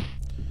client.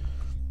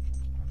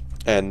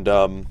 And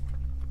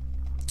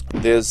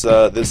there's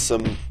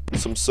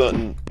some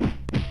certain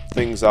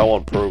things I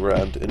want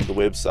programmed into the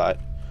website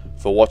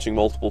for watching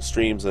multiple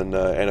streams, and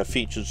a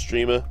featured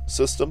streamer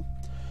system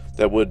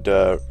that would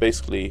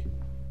basically,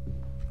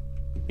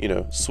 you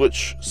know,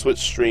 switch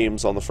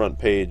streams on the front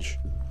page.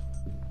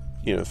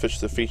 You know, fish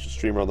the featured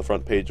streamer on the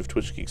front page of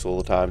Twitch Geeks all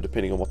the time,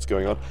 depending on what's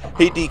going on.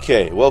 Hey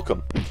DK,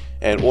 welcome.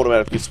 And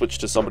automatically switch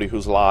to somebody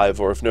who's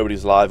live, or if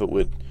nobody's live, it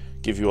would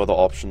give you other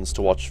options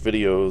to watch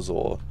videos,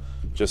 or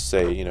just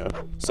say, you know,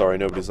 sorry,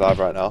 nobody's live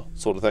right now,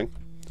 sort of thing.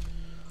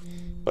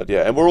 But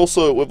yeah, and we've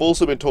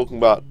also been talking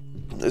about,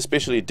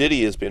 especially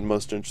Diddy has been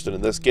most interested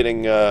in this,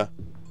 getting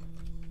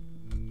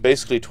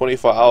basically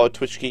 24-hour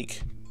Twitch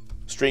Geek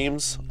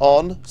streams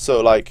on.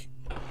 So like,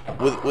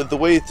 with the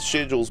way the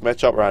schedules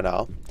match up right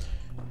now,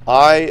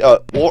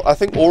 I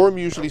think Aurum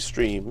usually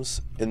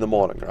streams in the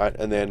morning, right?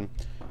 And then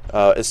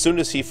as soon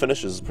as he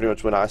finishes, is pretty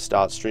much when I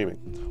start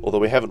streaming. Although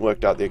we haven't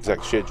worked out the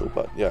exact schedule,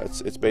 but yeah,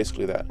 it's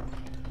basically that.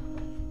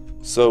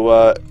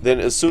 So then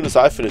as soon as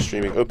I finish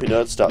streaming, OP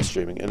Nerd starts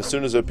streaming, and as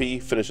soon as OP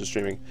finishes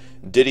streaming,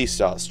 Diddy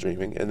starts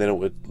streaming, and then it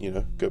would, you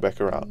know, go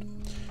back around.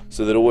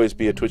 So there'd always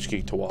be a Twitch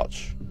geek to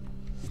watch.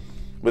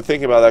 We're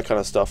thinking about that kind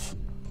of stuff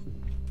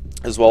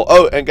as well.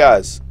 Oh, and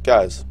guys,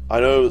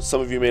 I know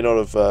some of you may not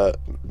have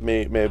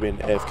may have been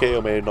AFK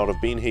or may not have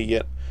been here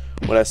yet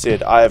when I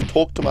said I have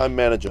talked to my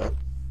manager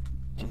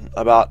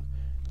about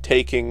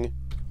taking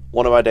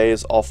one of my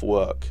days off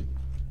work,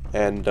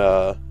 and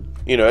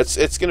you know,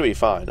 it's gonna be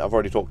fine. I've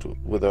already talked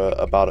with her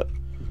about it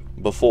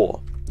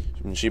before,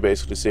 and she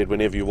basically said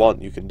whenever you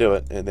want you can do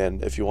it, and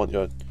then if you want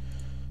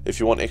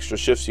extra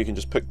shifts you can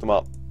just pick them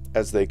up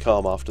as they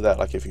come after that,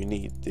 like if you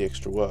need the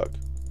extra work.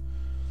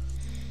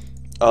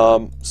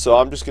 So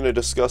I'm just going to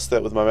discuss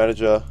that with my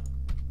manager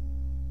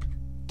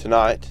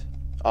tonight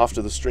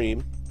after the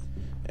stream,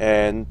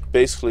 and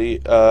basically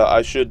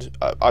I should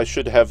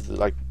have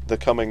the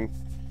coming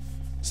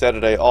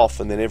Saturday off,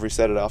 and then every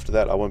Saturday after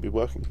that I won't be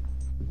working.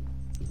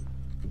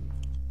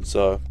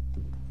 So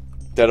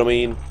that'll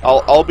mean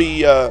I'll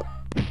be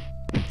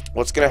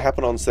what's going to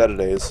happen on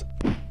Saturdays.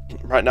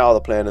 Right now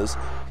the plan is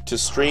to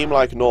stream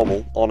like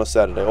normal on a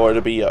Saturday, or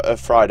it'll be a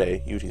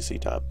Friday UTC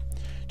time.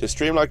 To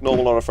stream like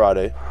normal on a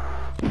Friday,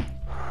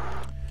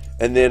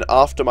 and then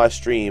after my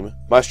stream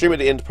at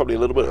the end probably a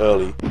little bit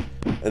early,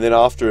 and then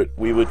after it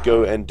we would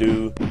go and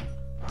do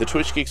the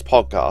Twitch Geeks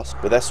podcast,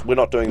 but we're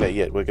not doing that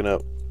yet. We're gonna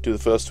do the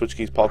first Twitch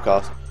Geeks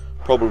podcast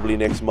probably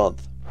next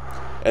month,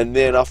 and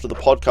then after the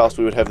podcast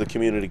we would have the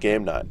community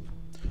game night.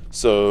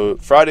 So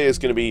Friday is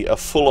gonna be a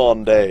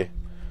full-on day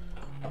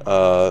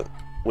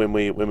when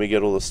we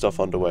get all this stuff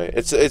underway.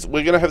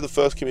 We're gonna have the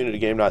first community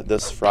game night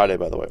this Friday,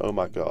 by the way. Oh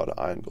my god,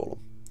 Iron Golem.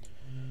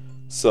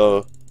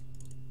 So,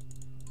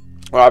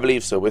 well, I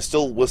believe so. We're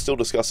still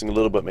discussing a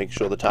little bit, making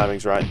sure the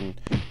timing's right, and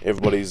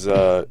everybody's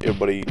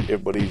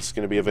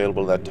gonna be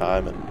available at that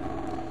time,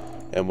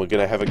 and we're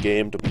gonna have a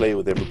game to play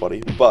with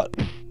everybody. But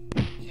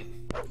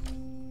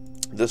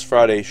this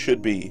Friday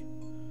should be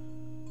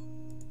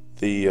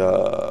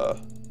the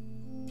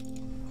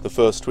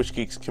first Twitch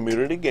Geeks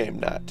community game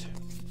night.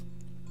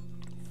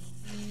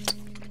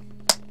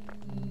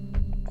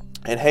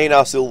 And hey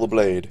now, Silver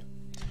Blade.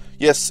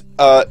 Yes,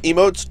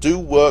 emotes do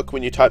work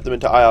when you type them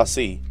into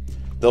IRC.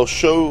 They'll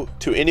show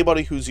to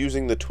anybody who's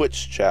using the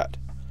Twitch chat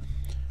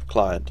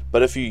client.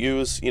 But if you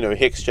use, you know,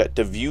 Hex Chat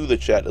to view the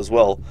chat as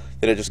well,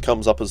 then it just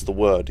comes up as the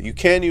word. You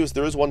can use,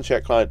 there is one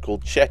chat client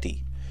called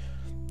Chatty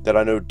that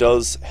I know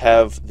does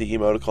have the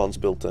emoticons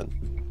built in.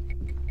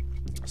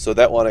 So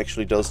that one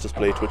actually does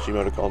display Twitch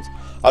emoticons.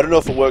 I don't know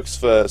if it works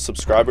for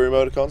subscriber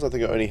emoticons. I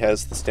think it only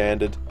has the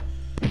standard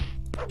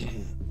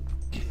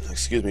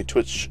excuse me,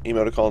 Twitch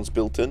emoticons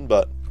built in,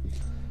 but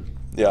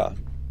yeah.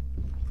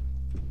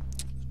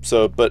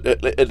 So, but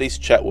at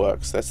least chat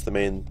works. That's the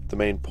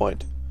main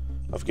point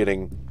of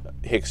getting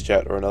Hex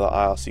Chat or another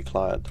IRC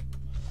client,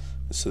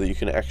 so that you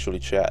can actually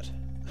chat.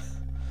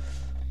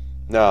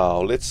 Now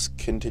let's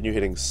continue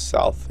heading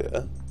south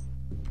here.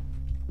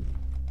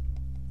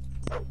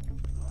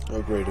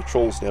 Oh great, a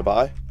troll's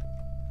nearby.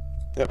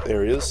 Yep,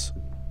 there he is.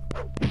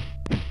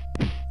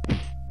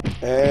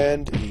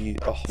 And he,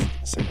 oh, for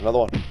goodness sake, another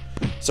one.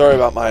 Sorry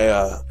about my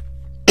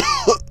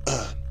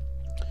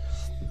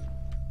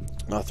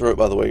my throat,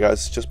 by the way,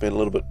 guys. It's just been a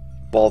little bit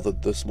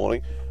bothered this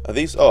morning. Are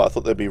these? Oh, I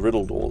thought they'd be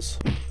riddle doors.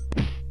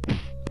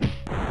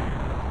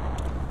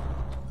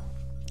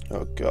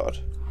 Oh god.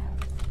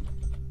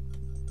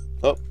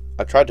 Oh,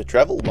 I tried to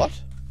travel. What?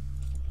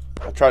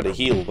 I tried to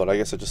heal, but I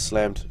guess I just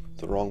slammed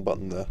the wrong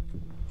button there.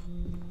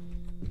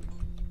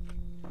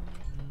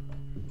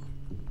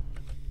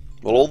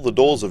 Well, all the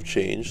doors have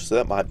changed, so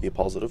that might be a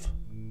positive.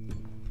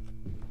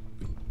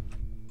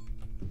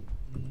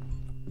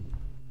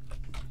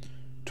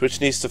 Twitch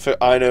needs to fit.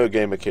 I know,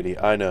 Gamer Kitty.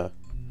 I know.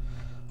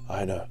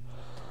 I know.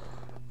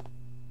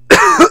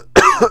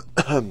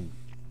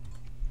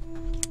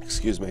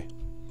 Excuse me.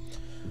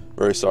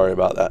 Very sorry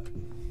about that.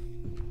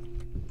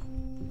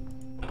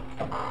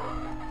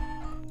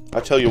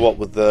 I tell you what,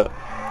 with the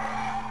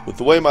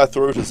way my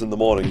throat is in the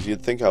mornings,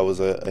 you'd think I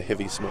was a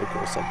heavy smoker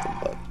or something,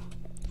 but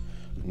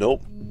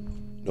nope.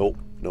 Nope,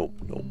 nope,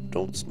 nope,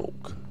 don't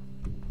smoke.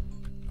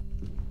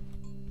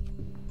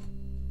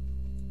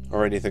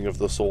 Or anything of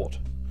the sort.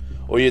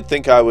 Or you'd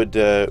think I would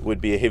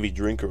be a heavy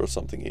drinker or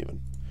something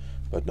even.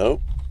 But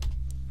nope.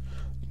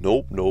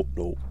 Nope, nope,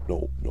 nope,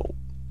 nope, nope.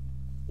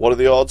 What are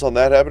the odds on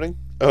that happening?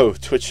 Oh,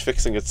 Twitch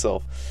fixing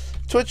itself.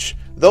 Twitch,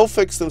 they'll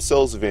fix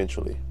themselves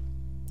eventually.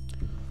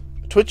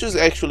 Twitch is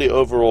actually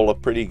overall a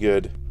pretty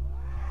good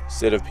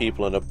set of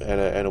people and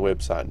a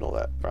website and all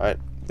that, right?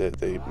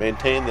 They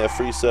maintain their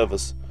free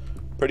service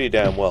pretty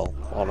damn well,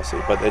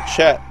 honestly. But their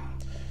chat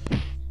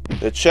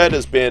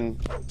has been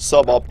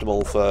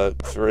suboptimal for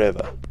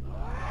forever.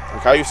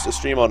 Like, I used to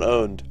stream on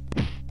Owned,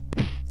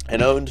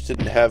 and Owned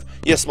didn't have,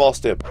 yes, small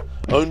step,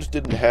 Owned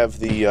didn't have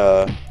the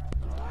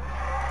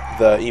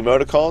the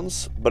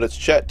emoticons, but its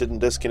chat didn't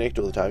disconnect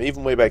all the time.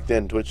 Even way back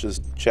then,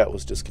 Twitch's chat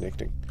was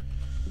disconnecting.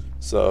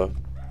 So,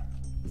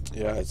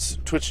 yeah,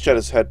 Twitch chat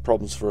has had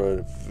problems for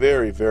a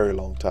very, very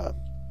long time.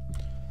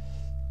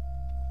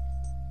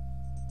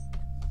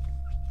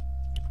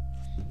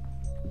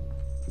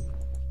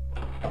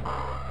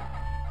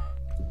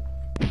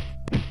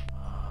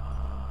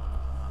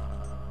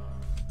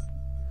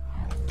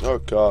 Oh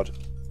God.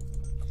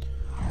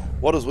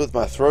 What is with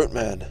my throat,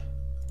 man?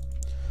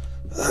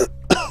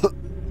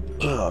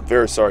 I'm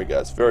very sorry,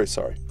 guys. Very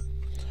sorry.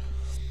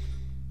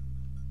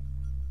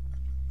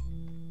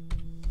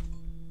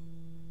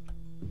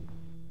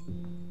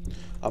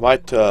 I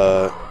might,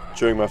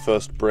 during my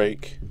first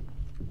break,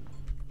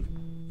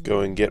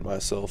 go and get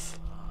myself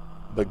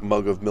a big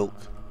mug of milk.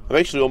 I'm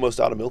actually almost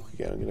out of milk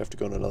again. I'm going to have to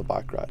go on another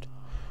bike ride.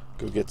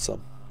 Go get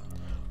some.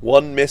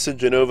 One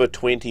message and over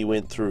 20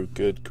 went through.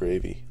 Good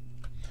gravy.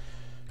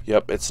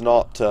 Yep, it's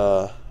not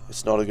a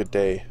good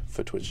day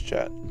for Twitch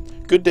chat.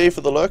 Good day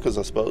for the lurkers,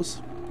 I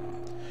suppose.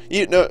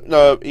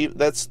 No,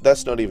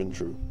 that's not even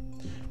true.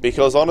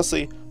 Because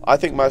honestly, I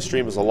think my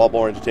stream is a lot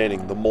more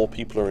entertaining the more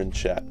people are in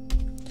chat.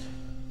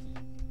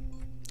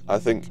 I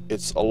think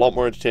it's a lot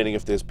more entertaining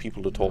if there's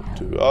people to talk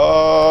to.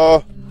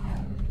 Oh!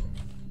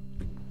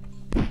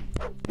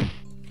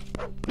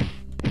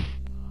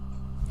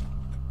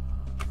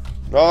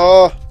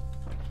 Oh!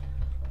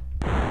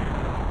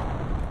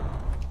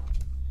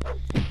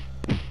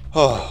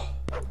 Oh.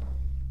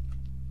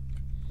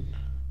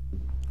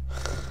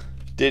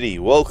 Diddy,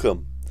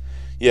 welcome.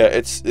 Yeah,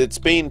 it's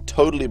been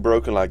totally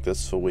broken like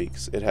this for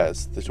weeks. It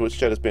has. The Twitch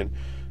chat has been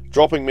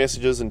dropping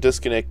messages and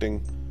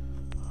disconnecting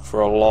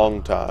for a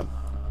long time.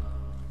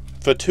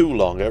 For too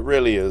long. It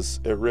really is.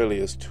 It really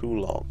is too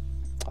long.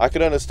 I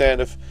could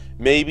understand if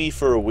maybe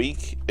for a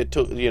week it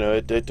took,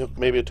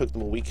 maybe it took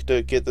them a week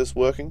to get this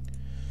working,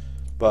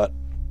 but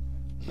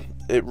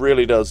it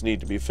really does need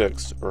to be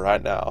fixed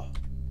right now.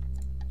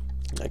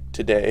 Like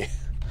today.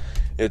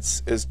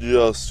 It's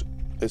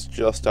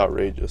just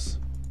outrageous.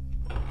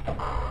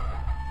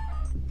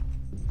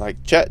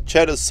 Like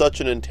chat is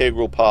such an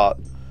integral part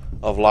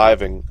of live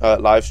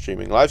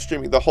streaming. Live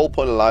streaming, the whole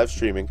point of live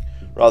streaming,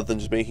 rather than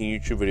just making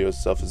YouTube videos and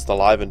stuff, is the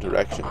live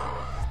interaction.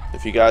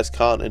 If you guys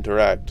can't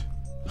interact,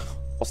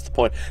 what's the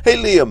point? Hey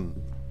Liam!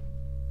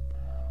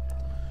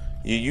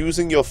 You're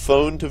using your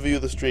phone to view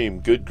the stream.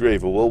 Good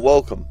gravy. Well,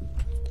 welcome.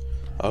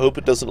 I hope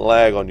it doesn't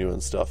lag on you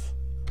and stuff.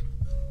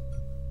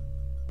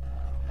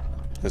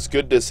 It's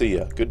good to see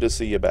you. Good to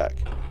see you back.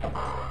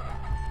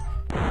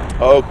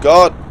 Oh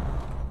God!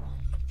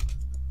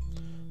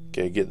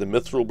 Okay, get the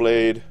mithril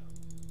blade.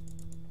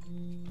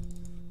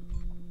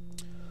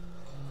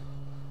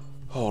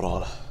 Hold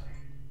on.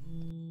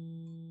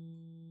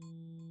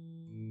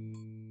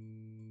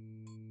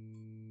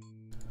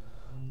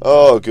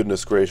 Oh,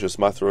 goodness gracious,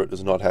 my throat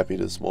is not happy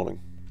this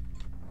morning.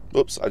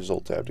 Oops, I just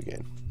alt-tabbed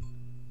again.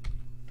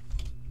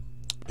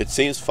 It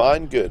seems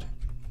fine, good.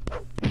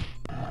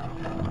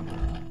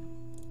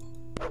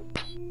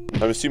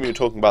 I'm assuming you're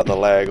talking about the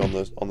lag on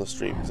the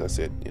stream, as I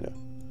said, you know.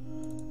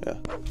 Yeah.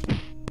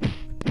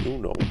 You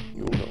know.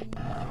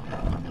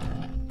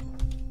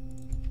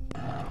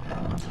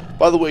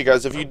 By the way,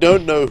 guys, if you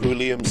don't know who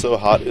Liam So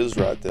Hot is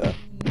right there,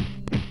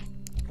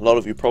 a lot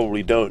of you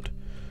probably don't.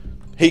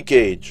 Hate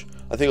Gauge.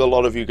 I think a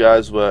lot of you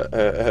guys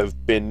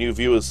have been new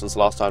viewers since the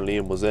last time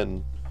Liam was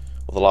in,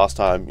 or the last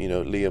time,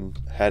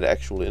 Liam had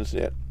actual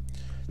internet.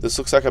 This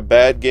looks like a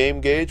bad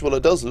game, Gauge. Well,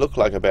 it does look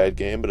like a bad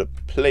game, but it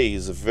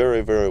plays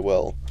very, very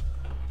well.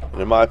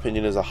 And in my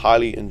opinion, is a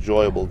highly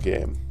enjoyable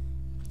game.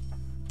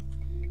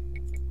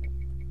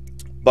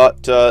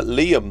 But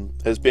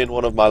Liam has been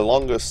one of my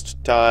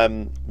longest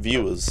time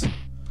viewers.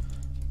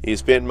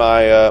 He's been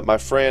my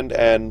friend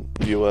and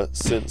viewer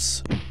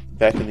since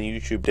back in the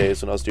YouTube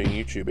days when I was doing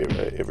YouTube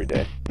every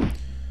day.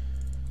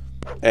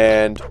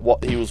 And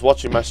he was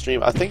watching my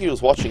stream. I think he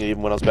was watching it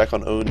even when I was back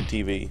on Own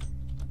TV,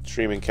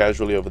 streaming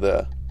casually over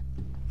there.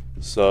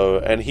 So,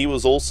 and he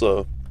was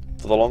also,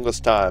 for the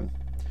longest time,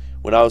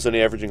 when I was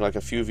only averaging like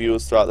a few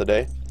viewers throughout the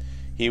day,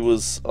 he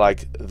was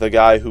like the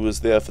guy who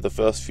was there for the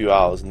first few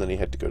hours and then he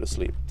had to go to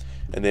sleep.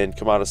 And then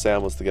Commander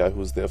Sam was the guy who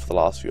was there for the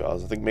last few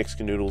hours. I think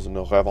Mexican Noodles and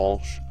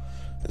Revanche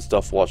and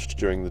stuff watched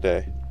during the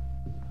day.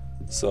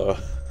 So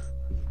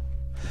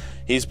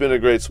he's been a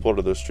great supporter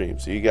of those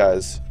streams. So you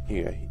guys,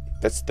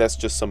 that's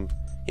just some.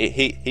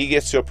 He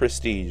gets your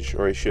prestige,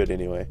 or he should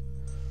anyway.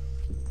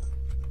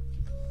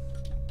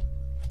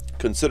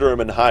 Consider him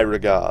in high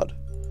regard.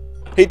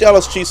 Hey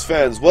Dallas Chiefs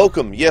fans,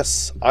 welcome.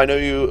 Yes, I know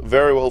you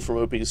very well from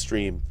OP's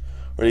stream,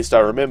 or at least I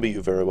remember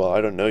you very well.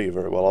 I don't know you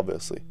very well,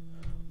 obviously,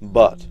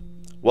 but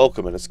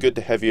welcome, and it's good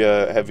to have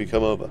you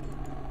come over.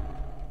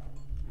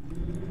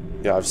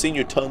 Yeah, I've seen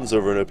you tons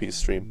over an OP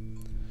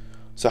stream.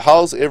 So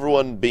how's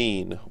everyone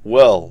been?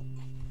 Well,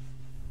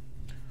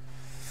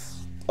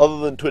 other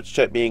than Twitch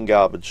chat being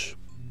garbage,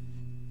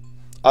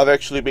 I've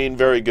actually been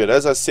very good.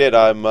 As I said,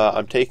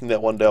 I'm taking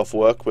that one day off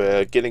work.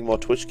 We're getting more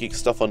Twitch Geek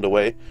stuff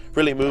underway,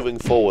 really moving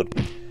forward,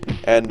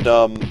 and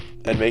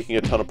making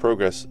a ton of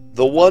progress.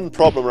 The one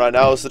problem right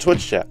now is the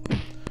Twitch chat.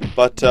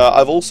 But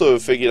I've also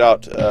figured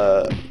out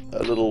a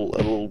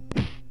little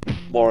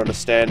more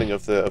understanding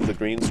of the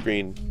green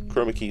screen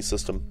chroma key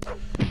system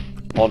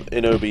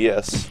in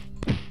OBS.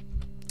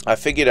 I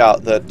figured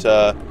out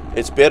that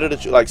it's better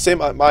to like, say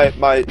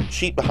my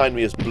sheet behind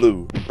me is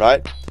blue,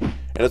 right?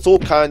 And it's all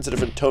kinds of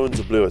different tones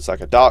of blue. It's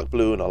like a dark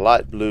blue and a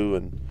light blue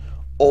and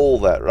all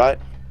that, right?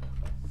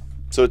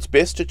 So it's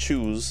best to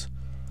choose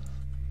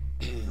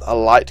a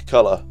light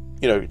color.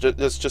 You know,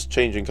 it's just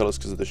changing colors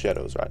because of the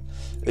shadows, right?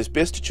 It's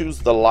best to choose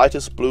the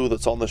lightest blue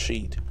that's on the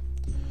sheet,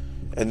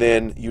 and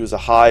then use a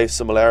high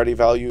similarity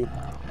value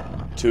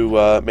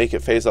to make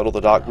it phase out all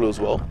the dark blue as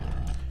well.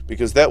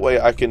 Because that way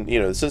I can, you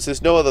know, since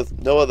there's no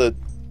other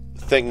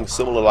thing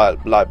similar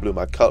light blue.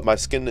 My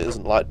skin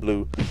isn't light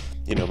blue.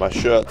 You know, my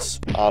shirts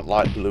aren't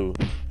light blue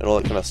and all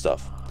that kind of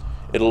stuff.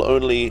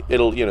 It'll you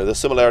know, the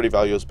similarity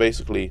value is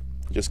basically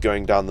just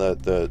going down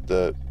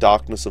the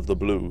darkness of the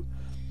blue.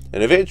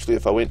 And eventually,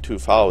 if I went too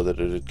far with it,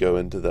 it'd go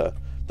into the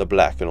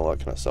black and all that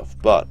kind of stuff.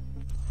 But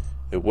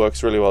it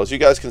works really well. As you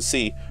guys can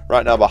see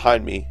right now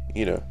behind me,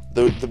 you know,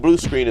 the blue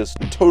screen is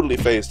totally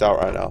phased out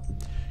right now.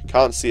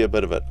 Can't see a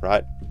bit of it,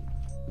 right?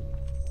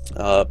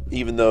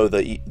 Even though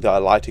the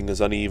lighting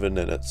is uneven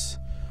and it's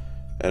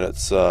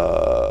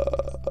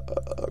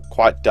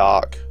quite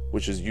dark,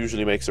 which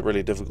usually makes it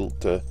really difficult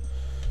to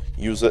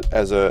use it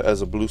as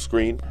a blue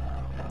screen,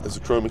 as a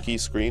chroma key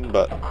screen.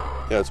 But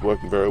yeah, it's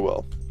working very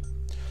well.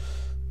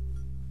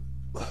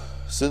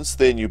 Since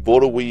then, you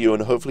bought a Wii U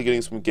and hopefully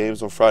getting some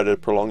games on Friday to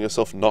prolong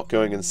yourself not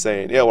going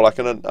insane. Yeah, well, I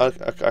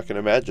can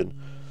imagine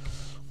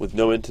with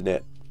no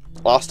internet.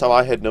 Last time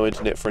I had no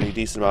internet for any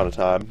decent amount of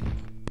time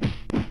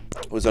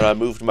was when I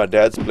moved to my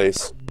dad's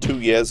place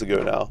 2 years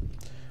ago now.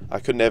 I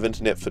couldn't have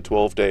internet for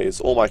 12 days,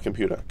 or my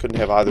computer. Couldn't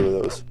have either of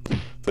those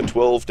for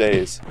 12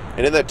 days.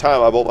 And in that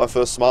time, I bought my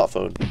first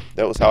smartphone.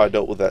 That was how I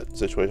dealt with that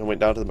situation. I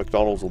went down to the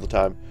McDonald's all the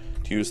time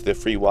to use their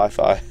free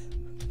Wi-Fi.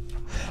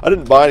 I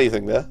didn't buy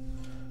anything there.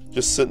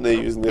 Just sitting there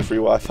using their free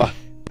Wi-Fi.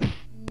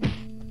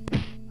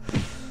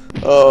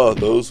 Oh,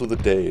 those were the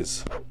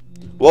days.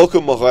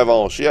 Welcome,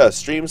 Revanche. Yeah,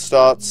 stream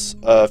starts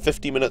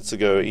 50 minutes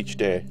ago each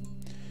day.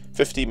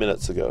 50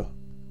 minutes ago.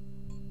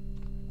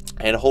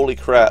 And holy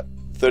crap,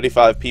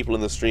 35 people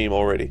in the stream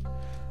already.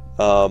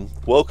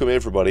 Welcome,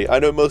 everybody. I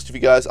know most of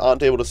you guys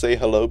aren't able to say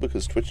hello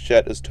because Twitch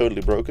chat is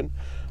totally broken.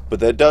 But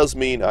that does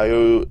mean I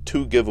owe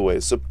 2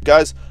 giveaways. So,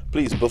 guys,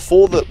 please,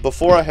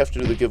 before I have to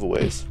do the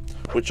giveaways,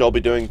 which I'll be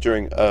doing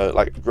during,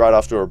 like, right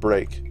after a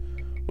break,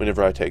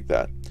 whenever I take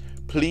that.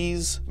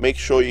 Please make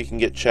sure you can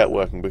get chat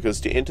working, because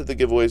to enter the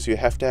giveaways, you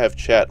have to have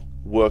chat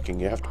working.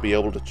 You have to be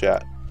able to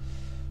chat.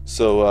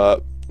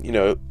 So, you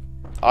know,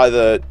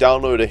 either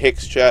download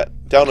Hex Chat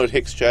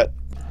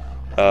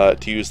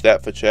to use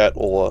that for chat,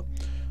 or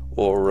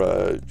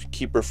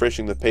keep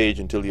refreshing the page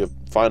until you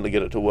finally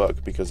get it to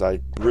work, because I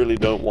really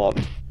don't want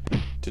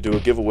to do a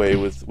giveaway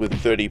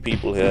with 30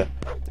 people here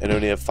and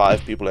only have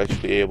 5 people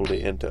actually able to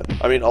enter.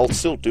 I mean, I'll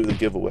still do the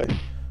giveaway.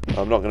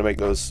 I'm not going to make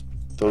those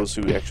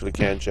who actually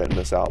can chat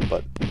miss out,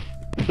 but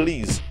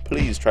please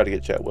try to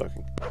get chat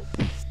working,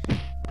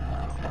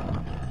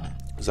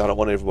 because I don't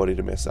want everybody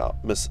to miss out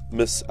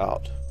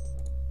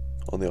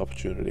on the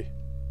opportunity.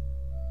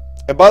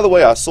 And by the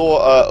way, I saw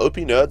OP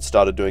Nerd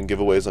started doing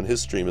giveaways on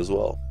his stream as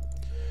well.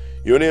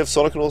 You only have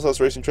Sonic and All-Stars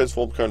Racing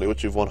Transformed currently,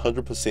 which you've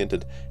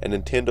 100%ed, and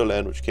Nintendo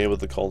Land, which came with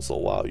the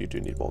console. Wow, you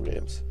do need more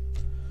games.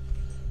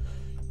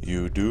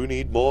 You do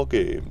need more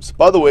games.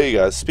 By the way,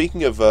 guys,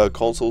 speaking of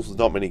consoles with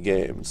not many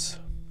games...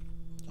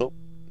 Oh.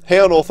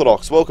 Hey,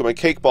 Unorthodox, welcome, and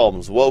Cake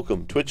Bombs,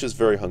 welcome. Twitch is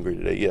very hungry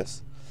today,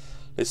 yes.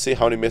 Let's see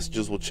how many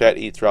messages will chat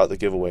eat throughout the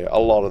giveaway. A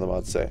lot of them,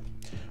 I'd say.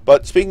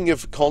 But speaking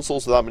of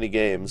consoles without many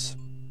games...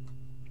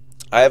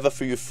 I have a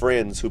few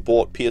friends who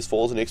bought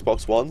PS4s and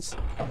Xbox Ones,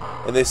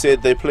 and they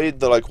said they played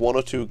the like 1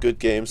 or 2 good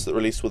games that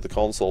released with the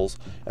consoles,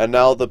 and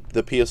now the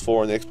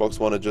PS4 and the Xbox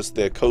One are just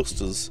their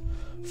coasters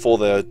for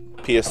their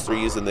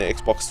PS3s and their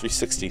Xbox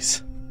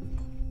 360s.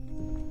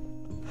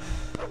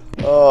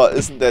 Oh,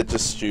 isn't that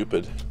just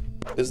stupid?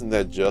 Isn't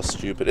that just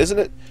stupid?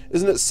 Isn't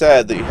it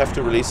sad that you have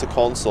to release a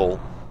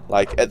console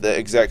like at the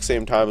exact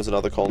same time as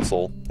another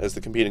console, as the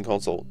competing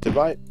console? Did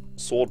my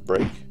sword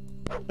break?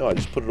 No, I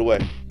just put it away.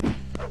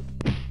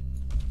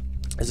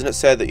 Isn't it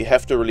sad that you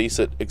have to release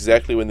it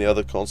exactly when the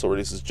other console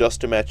releases just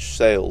to match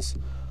sales?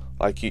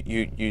 Like,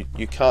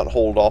 you can't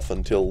hold off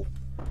until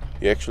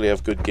you actually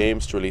have good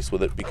games to release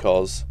with it,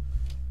 because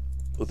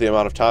with the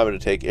amount of time it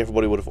would take,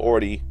 everybody would have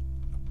already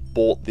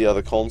bought the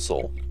other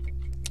console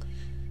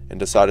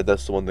and decided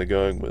that's the one they're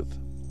going with.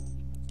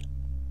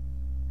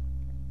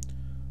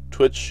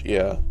 Twitch,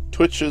 yeah.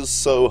 Twitch is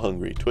so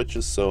hungry. Twitch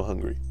is so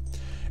hungry.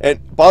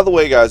 And by the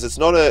way, guys, it's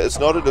not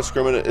a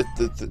discriminate.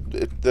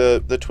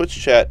 The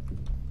Twitch chat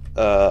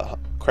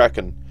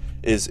Kraken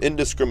is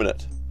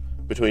indiscriminate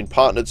between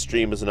partnered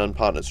streamers and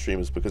unpartnered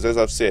streamers, because as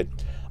I've said,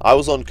 I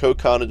was on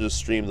Co-Carnage's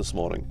stream this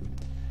morning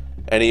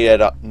and he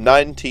had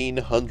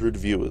 1,900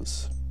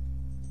 viewers.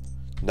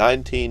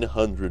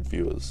 1,900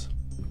 viewers.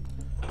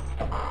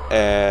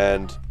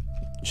 And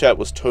chat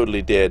was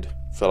totally dead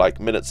for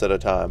like minutes at a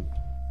time.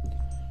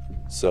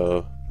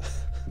 So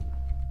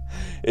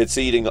It's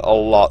eating a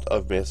lot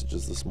of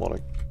messages this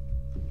morning,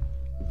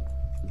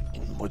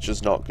 which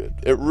is not good.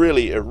 It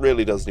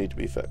really does need to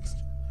be fixed.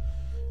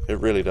 It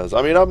really does.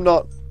 I mean, I'm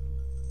not...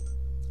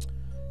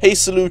 Hey,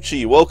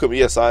 Salucci, welcome.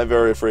 Yes, I am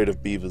very afraid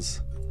of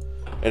beavers.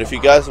 And if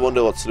you guys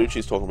wonder what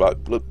Salucci's talking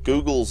about, look,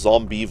 Google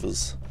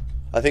Zombievers.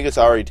 I think it's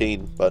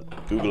R18,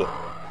 but Google it.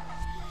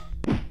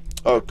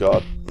 Oh,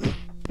 God.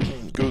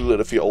 Google it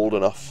if you're old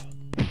enough.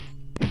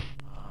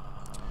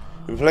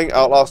 You've been playing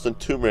Outlast and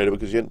Tomb Raider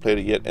because you haven't played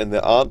it yet, and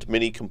there aren't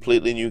many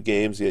completely new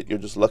games yet. You're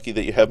just lucky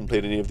that you haven't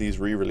played any of these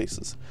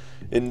re-releases.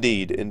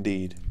 Indeed,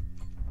 indeed.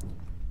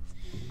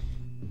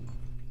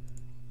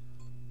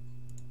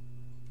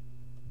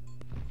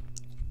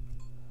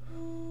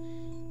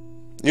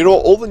 You know,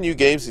 all the new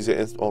games these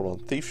days... Hold on.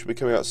 Thief should be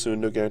coming out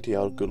soon. No guarantee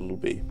how good it'll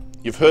be.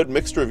 You've heard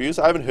mixed reviews?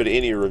 I haven't heard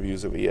any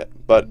reviews of it yet.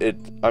 But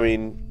I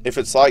mean, if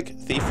it's like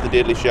Thief the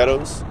Deadly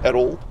Shadows at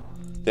all,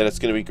 then it's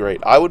going to be great.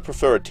 I would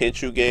prefer a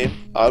Tenchu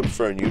game. I would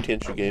prefer a new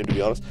Tenchu game, to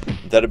be honest.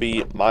 That'd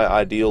be my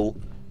ideal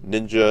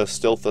ninja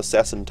stealth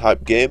assassin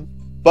type game.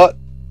 But,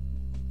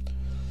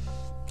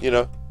 you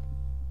know,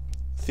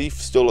 Thief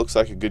still looks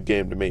like a good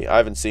game to me. I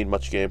haven't seen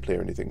much gameplay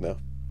or anything, though.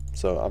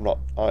 So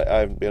I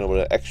haven't been able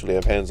to actually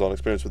have hands-on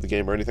experience with the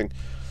game or anything.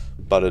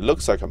 But it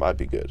looks like it might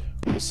be good.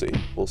 We'll see.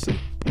 We'll see.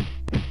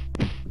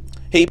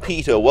 Hey,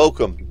 Peter,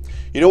 welcome.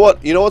 You know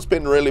what? You know what's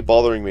been really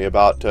bothering me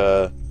about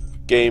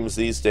games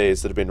these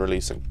days that have been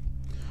releasing?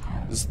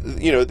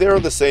 You know, there are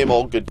the same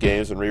old good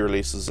games and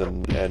re-releases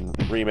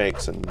and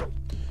remakes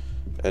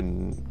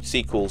and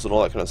sequels and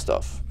all that kind of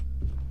stuff.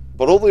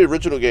 But all the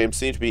original games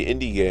seem to be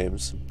indie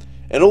games.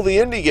 And all the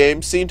indie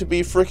games seem to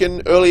be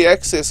frickin' early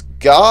access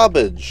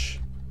garbage.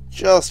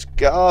 Just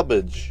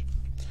garbage.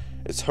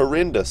 It's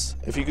horrendous.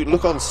 If you could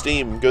look on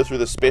Steam and go through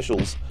the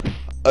specials,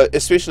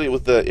 especially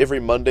with the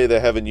every Monday they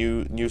have a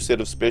new set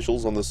of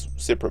specials on this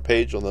separate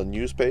page, on the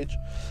news page.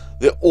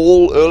 They're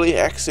all early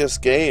access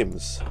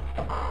games.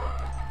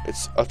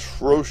 It's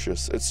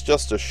atrocious. It's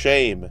just a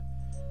shame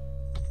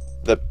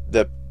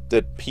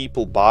that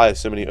people buy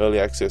so many early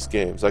access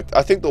games. Like,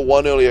 I think the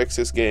one early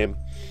access game,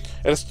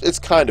 and it's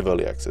kind of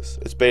early access.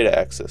 It's beta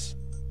access.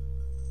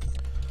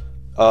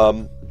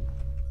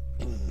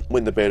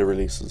 When the beta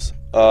releases,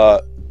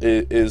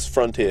 is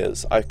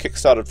Frontiers. I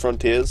kickstarted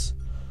Frontiers,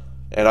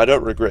 and I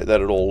don't regret that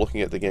at all.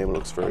 Looking at the game, it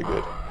looks very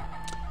good.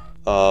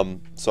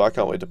 So I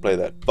can't wait to play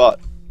that. But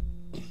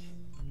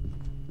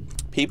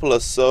people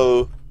are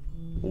so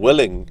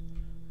willing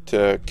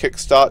to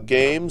kickstart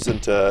games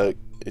and to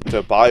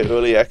buy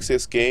early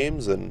access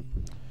games, and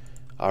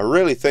I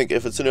really think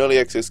if it's an early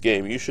access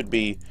game, you should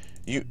be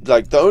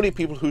the only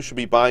people who should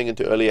be buying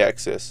into early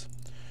access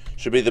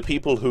should be the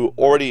people who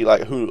already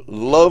who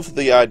love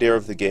the idea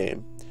of the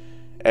game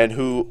and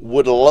who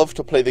would love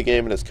to play the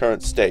game in its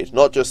current state.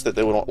 Not just that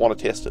they would want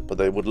to test it, but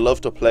they would love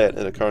to play it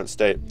in a current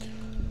state.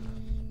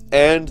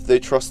 And they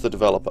trust the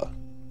developer.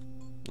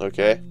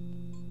 Okay?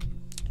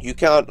 You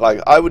can't,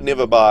 I would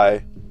never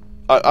buy...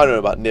 I don't know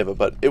about never,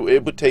 but it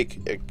would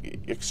take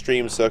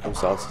extreme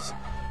circumstances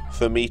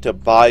for me to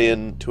buy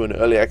into an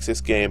early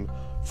access game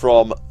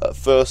from a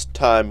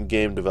first-time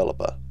game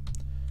developer.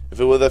 If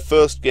it were their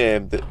first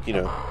game, that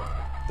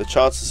the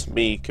chances of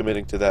me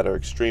committing to that are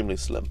extremely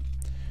slim.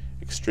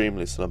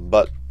 Extremely slim.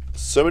 But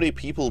so many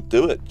people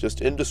do it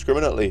just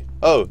indiscriminately.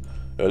 Oh,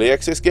 early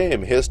access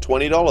game, here's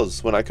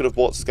 $20 when I could have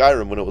bought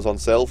Skyrim when it was on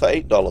sale for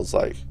 $8.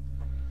 Like,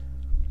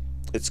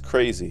 it's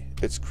crazy.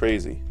 It's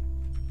crazy.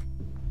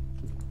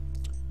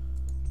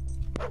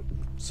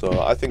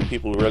 So I think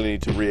people really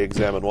need to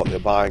re-examine what they're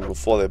buying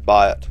before they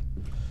buy it.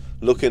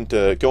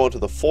 Go onto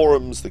the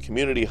forums, the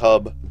community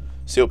hub,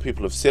 see what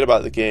people have said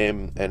about the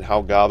game and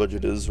how garbage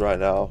it is right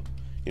now.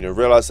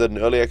 Realize that an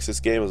early access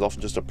game is often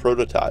just a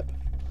prototype.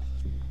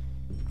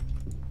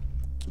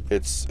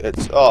 It's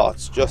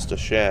just a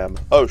sham.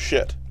 Oh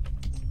shit.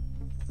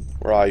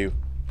 Where are you?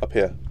 Up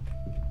here.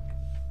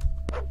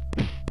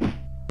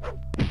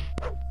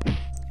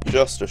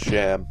 Just a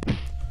sham.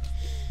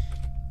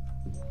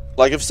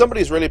 Like, if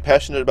somebody's really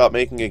passionate about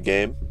making a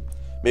game,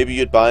 maybe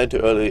you'd buy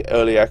into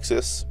early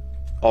access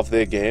of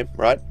their game,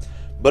 right?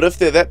 But if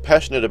they're that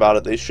passionate about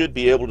it, they should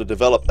be able to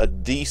develop a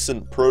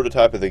decent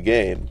prototype of the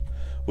game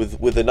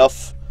with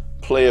enough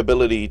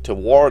playability to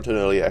warrant an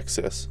early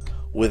access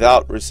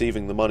without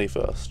receiving the money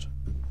first.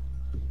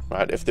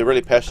 Right? If they're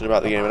really passionate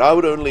about the game. And I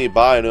would only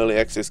buy an early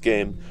access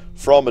game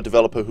from a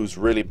developer who's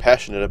really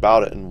passionate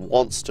about it and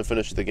wants to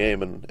finish the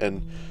game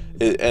and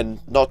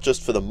not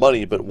just for the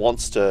money, but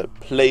wants to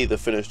play the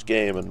finished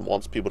game and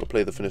wants people to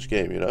play the finished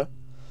game,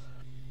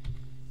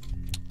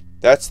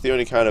 That's the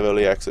only kind of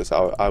early access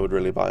I would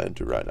really buy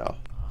into right now.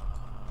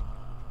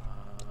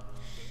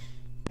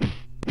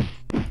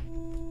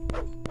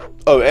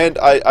 Oh, and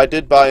I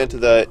did buy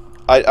into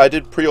I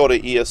did pre-order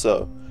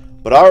ESO,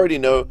 but I already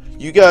know,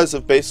 you guys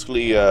have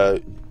basically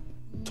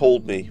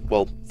told me,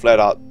 well, flat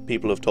out,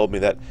 people have told me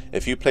that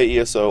if you play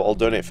ESO, I'll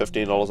donate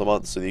 $15 a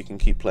month so that you can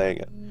keep playing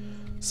it.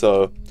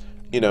 So,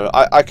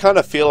 I kind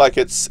of feel like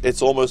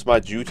it's almost my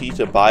duty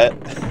to buy it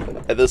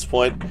at this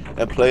point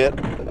and play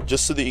it,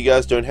 just so that you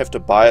guys don't have to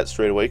buy it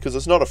straight away, because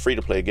it's not a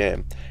free-to-play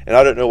game, and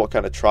I don't know what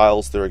kind of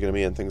trials there are going to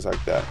be and things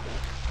like that.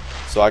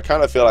 So I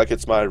kind of feel like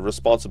it's my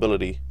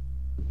responsibility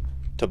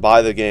to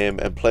buy the game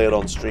and play it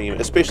on stream,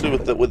 especially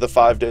with the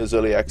 5 days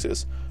early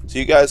access, so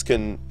you guys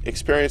can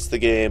experience the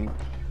game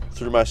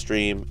through my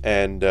stream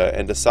and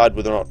decide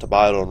whether or not to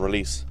buy it on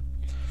release.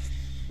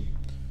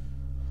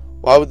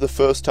 Why would the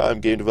first-time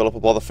game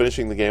developer bother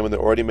finishing the game when they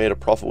already made a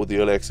profit with the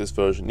early access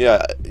version?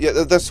 Yeah,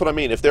 that's what I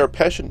mean. If they're a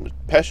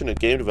passionate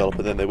game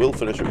developer, then they will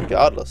finish it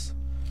regardless.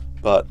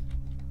 But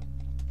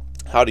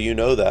how do you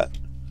know that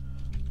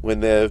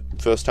when they're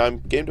first-time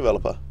game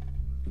developer?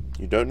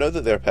 You don't know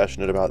that they're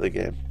passionate about the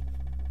game.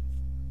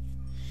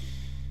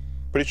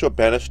 Pretty sure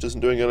Banished isn't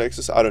doing early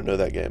access. I don't know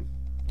that game.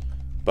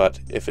 But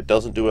if it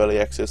doesn't do early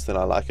access, then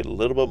I like it a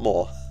little bit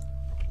more.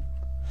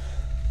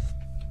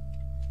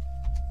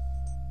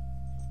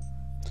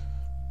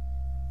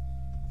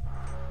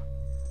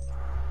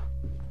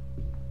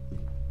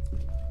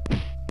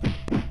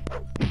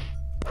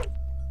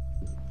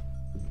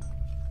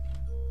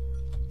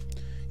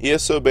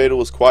 ESO beta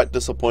was quite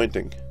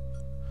disappointing.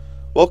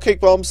 Well, Cake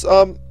Bombs,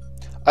 I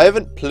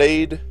haven't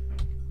played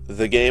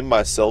the game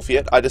myself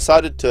yet. I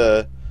decided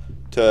to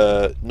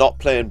not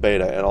play in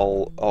beta, and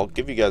I'll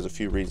give you guys a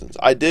few reasons.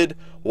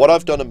 What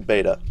I've done in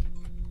beta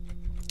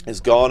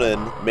is gone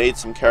and made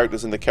some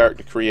characters in the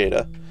character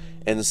creator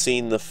and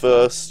seen the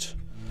first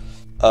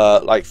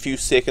like few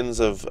seconds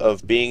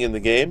of being in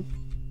the game,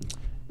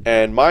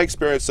 and my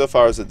experience so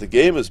far is that the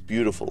game is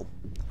beautiful.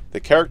 The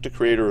character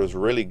creator is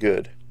really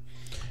good.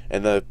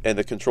 And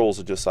the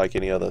controls are just like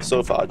any other,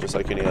 so far, just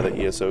like any other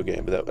ESO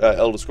game,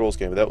 Elder Scrolls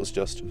game. But that was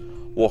just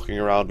walking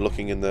around,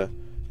 looking in the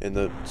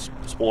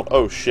spawn.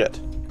 Oh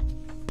shit!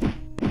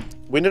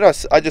 When did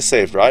I just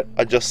saved, right?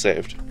 I just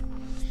saved,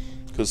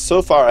 because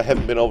so far I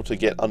haven't been able to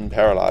get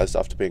unparalyzed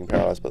after being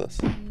paralyzed by this.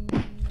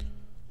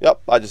 Yep,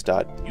 I just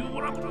died. You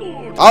were a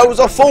fool. I was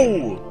a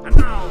fool. And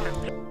now,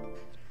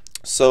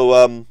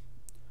 So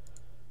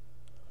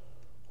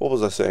what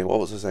was I saying?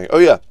 Oh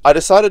yeah, I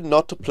decided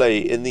not to play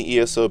in the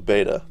ESO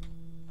beta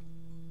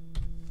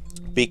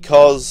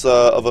because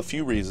of a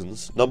few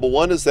reasons. Number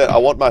one is that I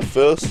want my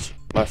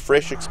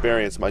fresh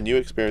experience, my new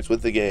experience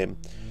with the game,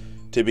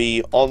 to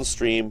be on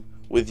stream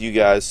with you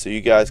guys, so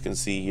you guys can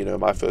see, you know,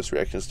 my first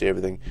reactions to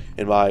everything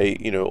and my,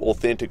 you know,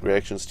 authentic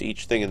reactions to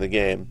each thing in the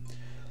game.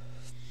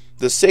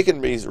 The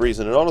second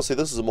reason, and honestly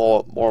this is a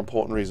more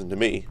important reason to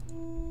me,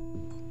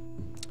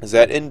 is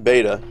that in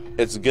beta,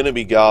 it's going to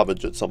be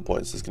garbage at some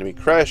points. There's going to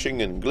be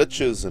crashing and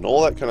glitches and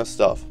all that kind of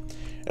stuff.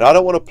 And I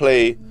don't want to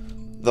play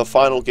the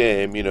final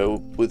game, you know,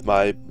 with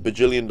my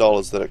bajillion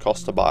dollars that it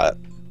costs to buy it.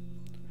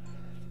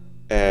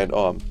 And,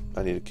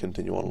 I need to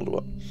continue on a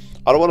little bit.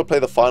 I don't want to play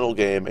the final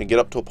game and get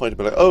up to a point to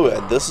be like, oh,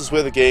 and this is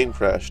where the game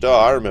crashed. Oh,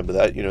 I remember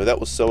that. You know, that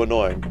was so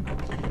annoying.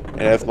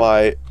 And have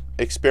my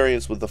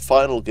experience with the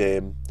final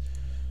game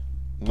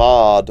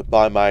marred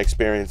by my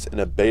experience in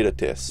a beta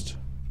test.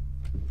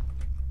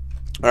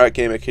 Alright,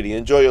 Gamer Kitty,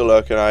 enjoy your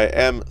lurk, and I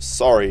am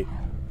sorry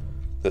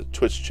that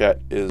Twitch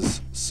chat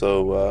is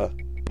so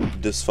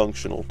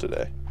dysfunctional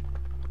today.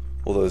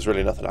 Although there's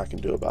really nothing I can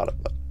do about it.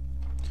 But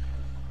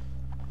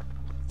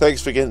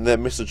thanks for getting that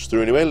message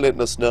through anyway, letting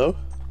us know.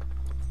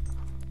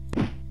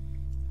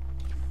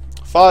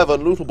 5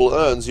 unlootable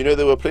urns. You know,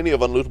 there were plenty of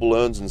unlootable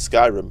urns in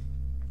Skyrim.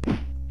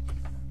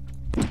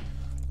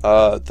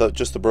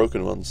 Just the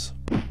broken ones.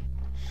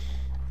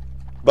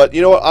 But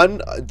you know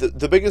what?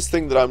 The biggest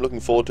thing that I'm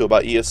looking forward to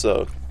about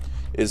ESO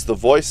is the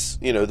voice.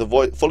 You know, the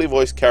fully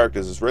voiced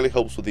characters. This really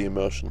helps with the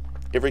immersion.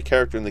 Every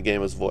character in the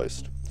game is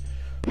voiced.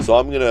 So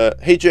I'm gonna.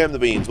 Hey, Jam the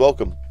Beans,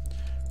 welcome.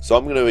 So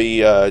I'm gonna be,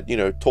 you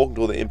know, talking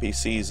to all the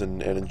NPCs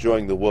and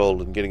enjoying the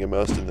world and getting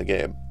immersed in the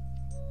game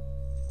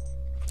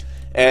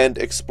and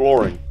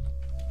exploring.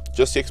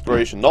 Just the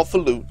exploration, not for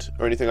loot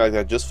or anything like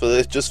that. Just for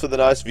the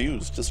nice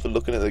views. Just for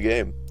looking at the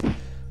game.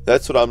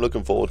 That's what I'm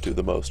looking forward to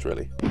the most,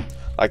 really.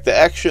 Like the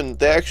action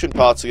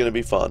parts are going to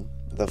be fun.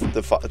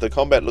 The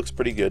combat looks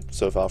pretty good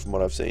so far from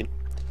what I've seen.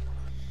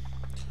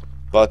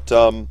 But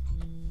the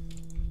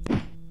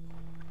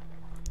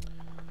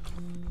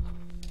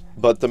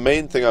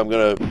main thing I'm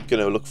gonna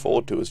look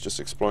forward to is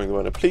just exploring the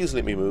world. And please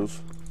let me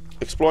move.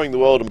 Exploring the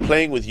world and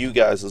playing with you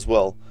guys as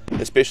well,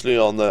 especially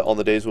on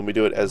the days when we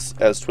do it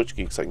as Twitch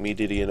geeks like me,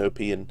 Diddy, and OP,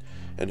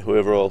 and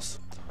whoever else,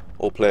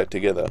 all play it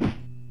together.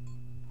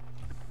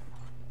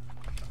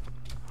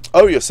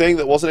 Oh, you're saying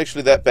that wasn't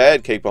actually that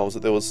bad, Cake Bombs, that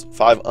there was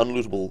 5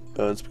 unlootable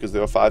urns because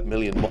there were 5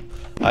 million more.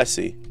 I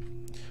see.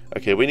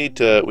 Okay, we need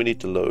to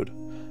load.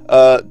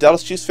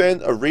 Dallas Chiefs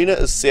fan, arena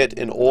is set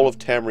in all of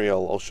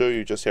Tamriel. I'll show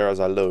you just here as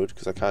I load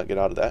because I can't get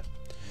out of that.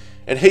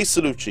 And hey,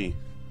 Salucci.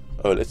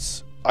 Oh,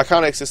 I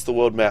can't access the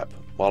world map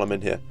while I'm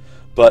in here,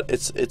 but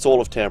it's all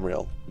of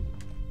Tamriel.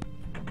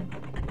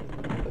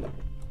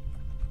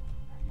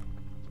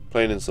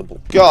 Plain and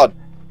simple. God.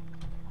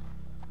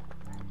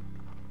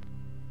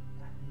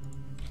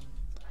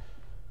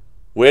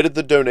 Where did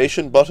the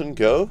donation button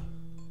go?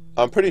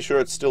 I'm pretty sure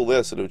it's still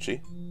there,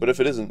 Salucci. But if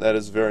it isn't, that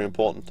is very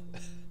important.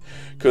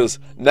 Because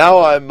now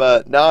I'm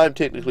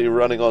technically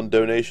running on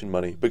donation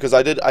money because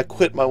I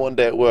quit my 1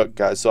 day at work,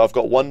 guys. So I've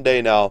got 1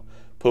 day now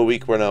per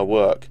week when I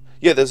work.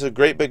 Yeah, there's a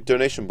great big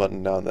donation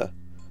button down there.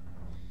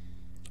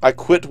 I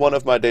quit one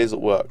of my days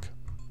at work,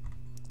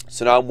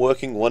 so now I'm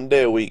working 1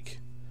 day a week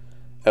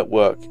at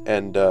work,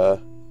 and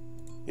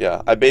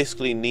yeah, I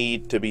basically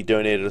need to be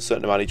donated a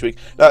certain amount each week.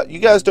 Now, you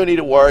guys don't need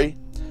to worry.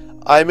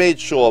 I made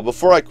sure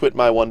before I quit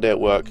my 1 day at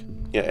work,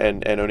 yeah,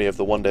 and only have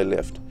the 1 day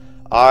left.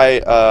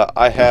 I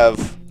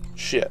have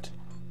shit.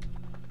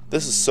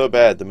 This is so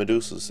bad. The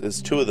Medusas.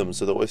 There's 2 of them,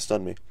 so they always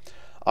stun me.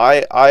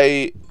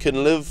 I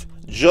can live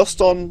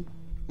just on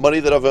money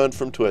that I've earned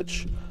from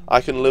Twitch.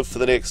 I can live for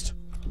the next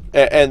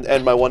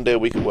and my 1 day a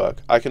week at work.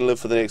 I can live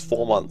for the next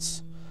 4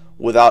 months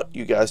without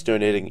you guys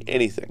donating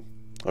anything.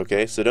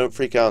 Okay, so don't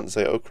freak out and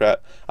say, "Oh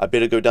crap, I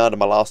better go down to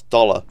my last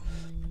dollar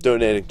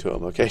donating to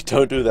him." Okay,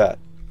 don't do that.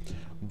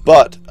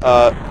 But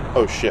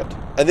oh shit.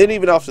 And then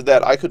even after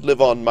that, I could live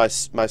on my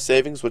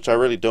savings, which I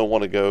really don't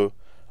want to go.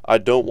 I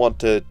don't want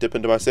to dip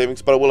into my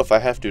savings, but I will if I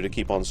have to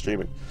keep on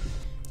streaming.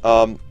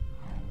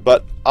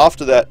 But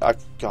after that,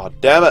 God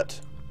damn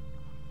it!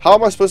 How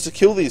am I supposed to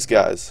kill these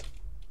guys?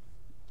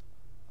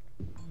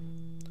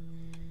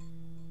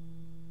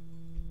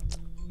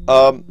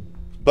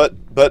 But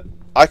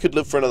I could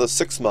live for another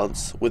 6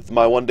 months with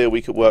my 1 day a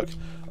week at work.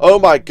 Oh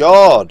my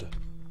god!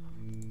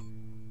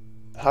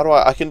 How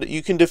do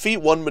you can defeat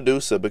one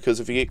Medusa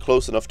because if you get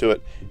close enough to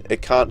it,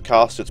 it can't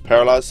cast its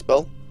paralyzed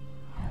spell.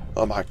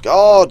 Oh my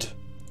god!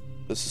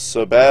 This is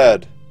so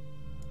bad.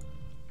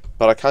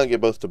 But I can't get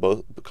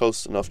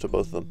close enough to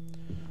both of them.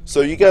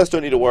 So you guys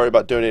don't need to worry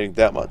about donating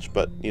that much,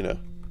 but you know.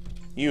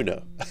 You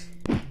know.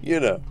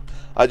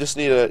 I just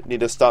need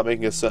to start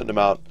making a certain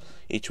amount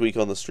each week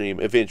on the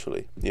stream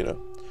eventually, you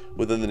know,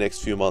 within the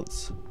next few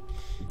months.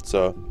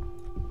 So,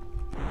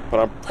 but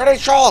I'm pretty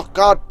sure,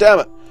 god damn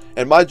it.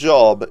 And my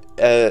job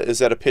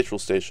is at a petrol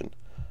station.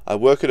 I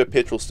work at a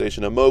petrol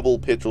station, a mobile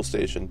petrol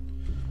station,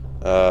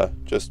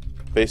 just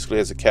basically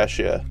as a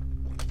cashier.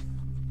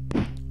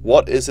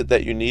 What is it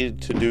that you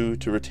need to do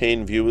to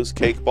retain viewers?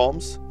 Cake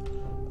bombs?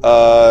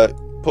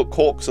 Put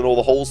corks in all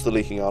the holes they're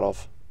leaking out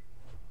of.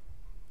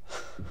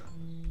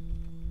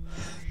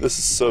 This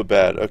is so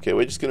bad. Okay,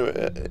 we're just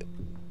gonna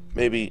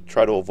maybe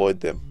try to avoid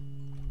them.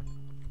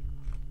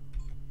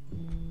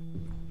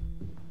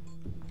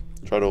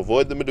 Try to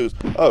avoid the Medusa.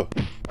 Oh,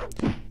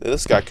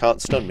 this guy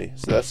can't stun me,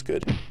 so that's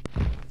good.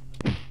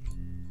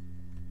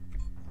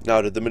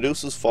 Now, did the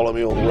Medusas follow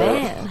me all the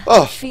way? Man,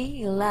 oh,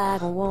 feel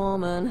like a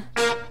woman.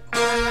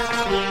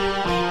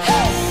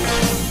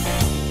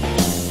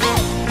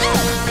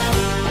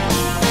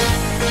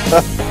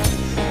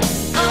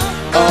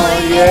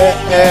 oh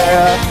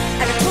yeah.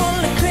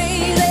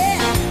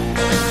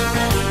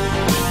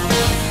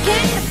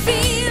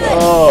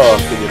 Oh,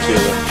 can you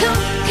feel it?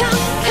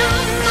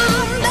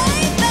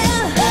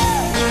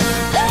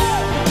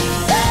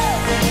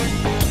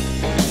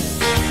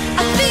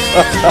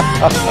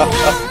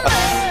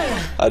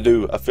 I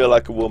do. I feel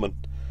like a woman.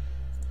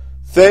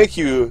 Thank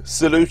you,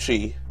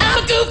 Salucci.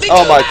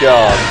 Oh my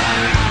god.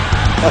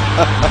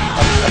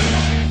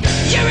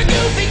 You're a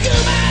goofy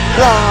goober.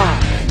 Ah.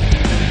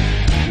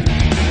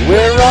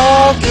 We're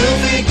all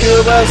goofy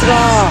goobers.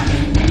 Ah.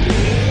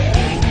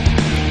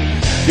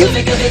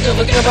 Goofy, goofy,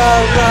 goofy,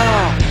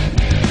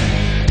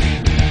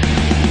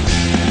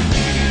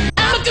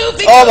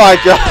 goofy, oh my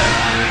god!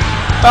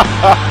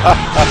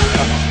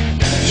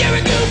 You're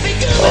a goofy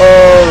goober.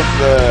 Oh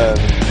man!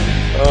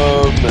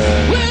 Oh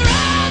man! We're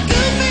all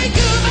goofy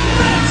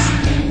goobers.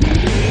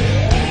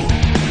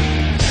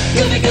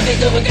 Goofy, goofy,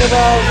 goofy, goofy.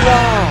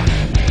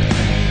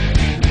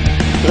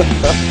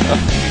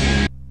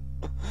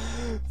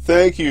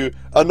 Thank you,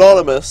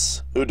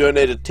 Anonymous, who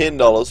donated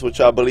 $10,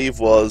 which I believe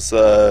was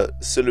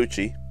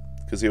Salucci,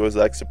 because he always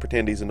likes to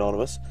pretend he's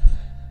anonymous.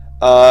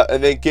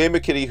 And then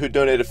GamerKitty, who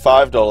donated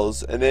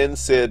 $5, and then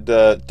said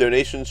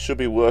donations should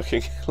be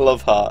working.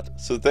 Love heart.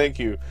 So thank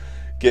you,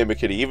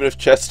 GamerKitty. Even if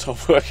chat's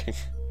stopped working,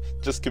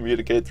 just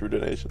communicate through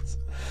donations.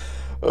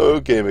 Oh,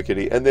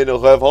 GamerKitty. And then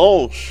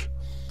Revanche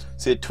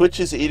said Twitch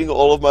is eating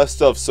all of my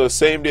stuff. So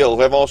same deal.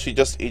 Revanche, he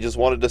just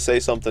wanted to say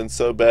something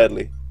so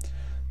badly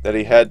that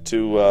he had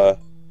to.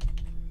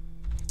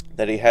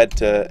 Had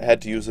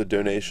to use a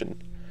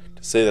donation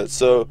to say that.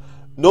 So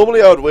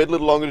normally I would wait a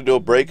little longer to do a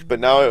break, but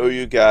now I owe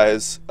you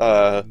guys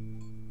 5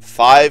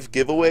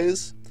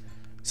 giveaways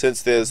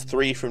since there's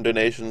 3 from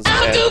donations.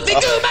 And, goofy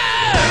goober!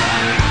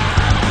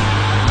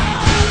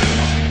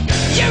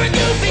 You're a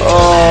goofy goober.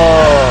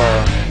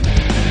 Oh.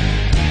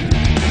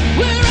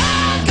 We're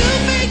all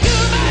goofy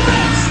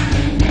goobers.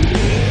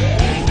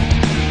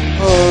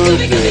 Oh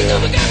Goofy, goofy, dear.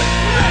 goofy, goober.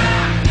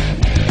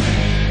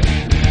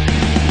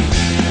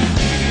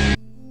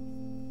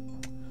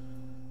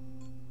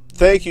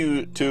 Thank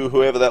you to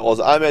whoever that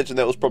was. I imagine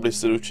that was probably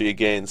Salucci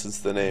again, since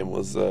the name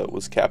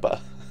was Kappa.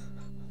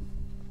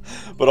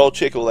 But I'll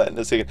check all that in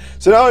a second.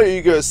 So now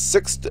you go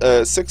 6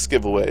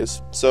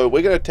 giveaways. So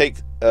we're gonna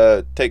take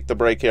the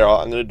break here.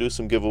 I'm gonna do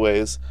some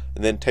giveaways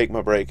and then take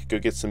my break, go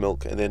get some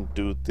milk, and then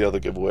do the other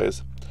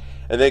giveaways.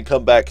 and then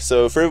come back.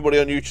 So for everybody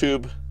on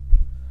YouTube,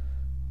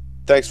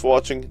 thanks for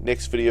watching.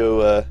 Next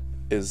video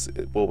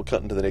we're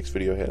cutting to the next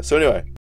video here. So anyway.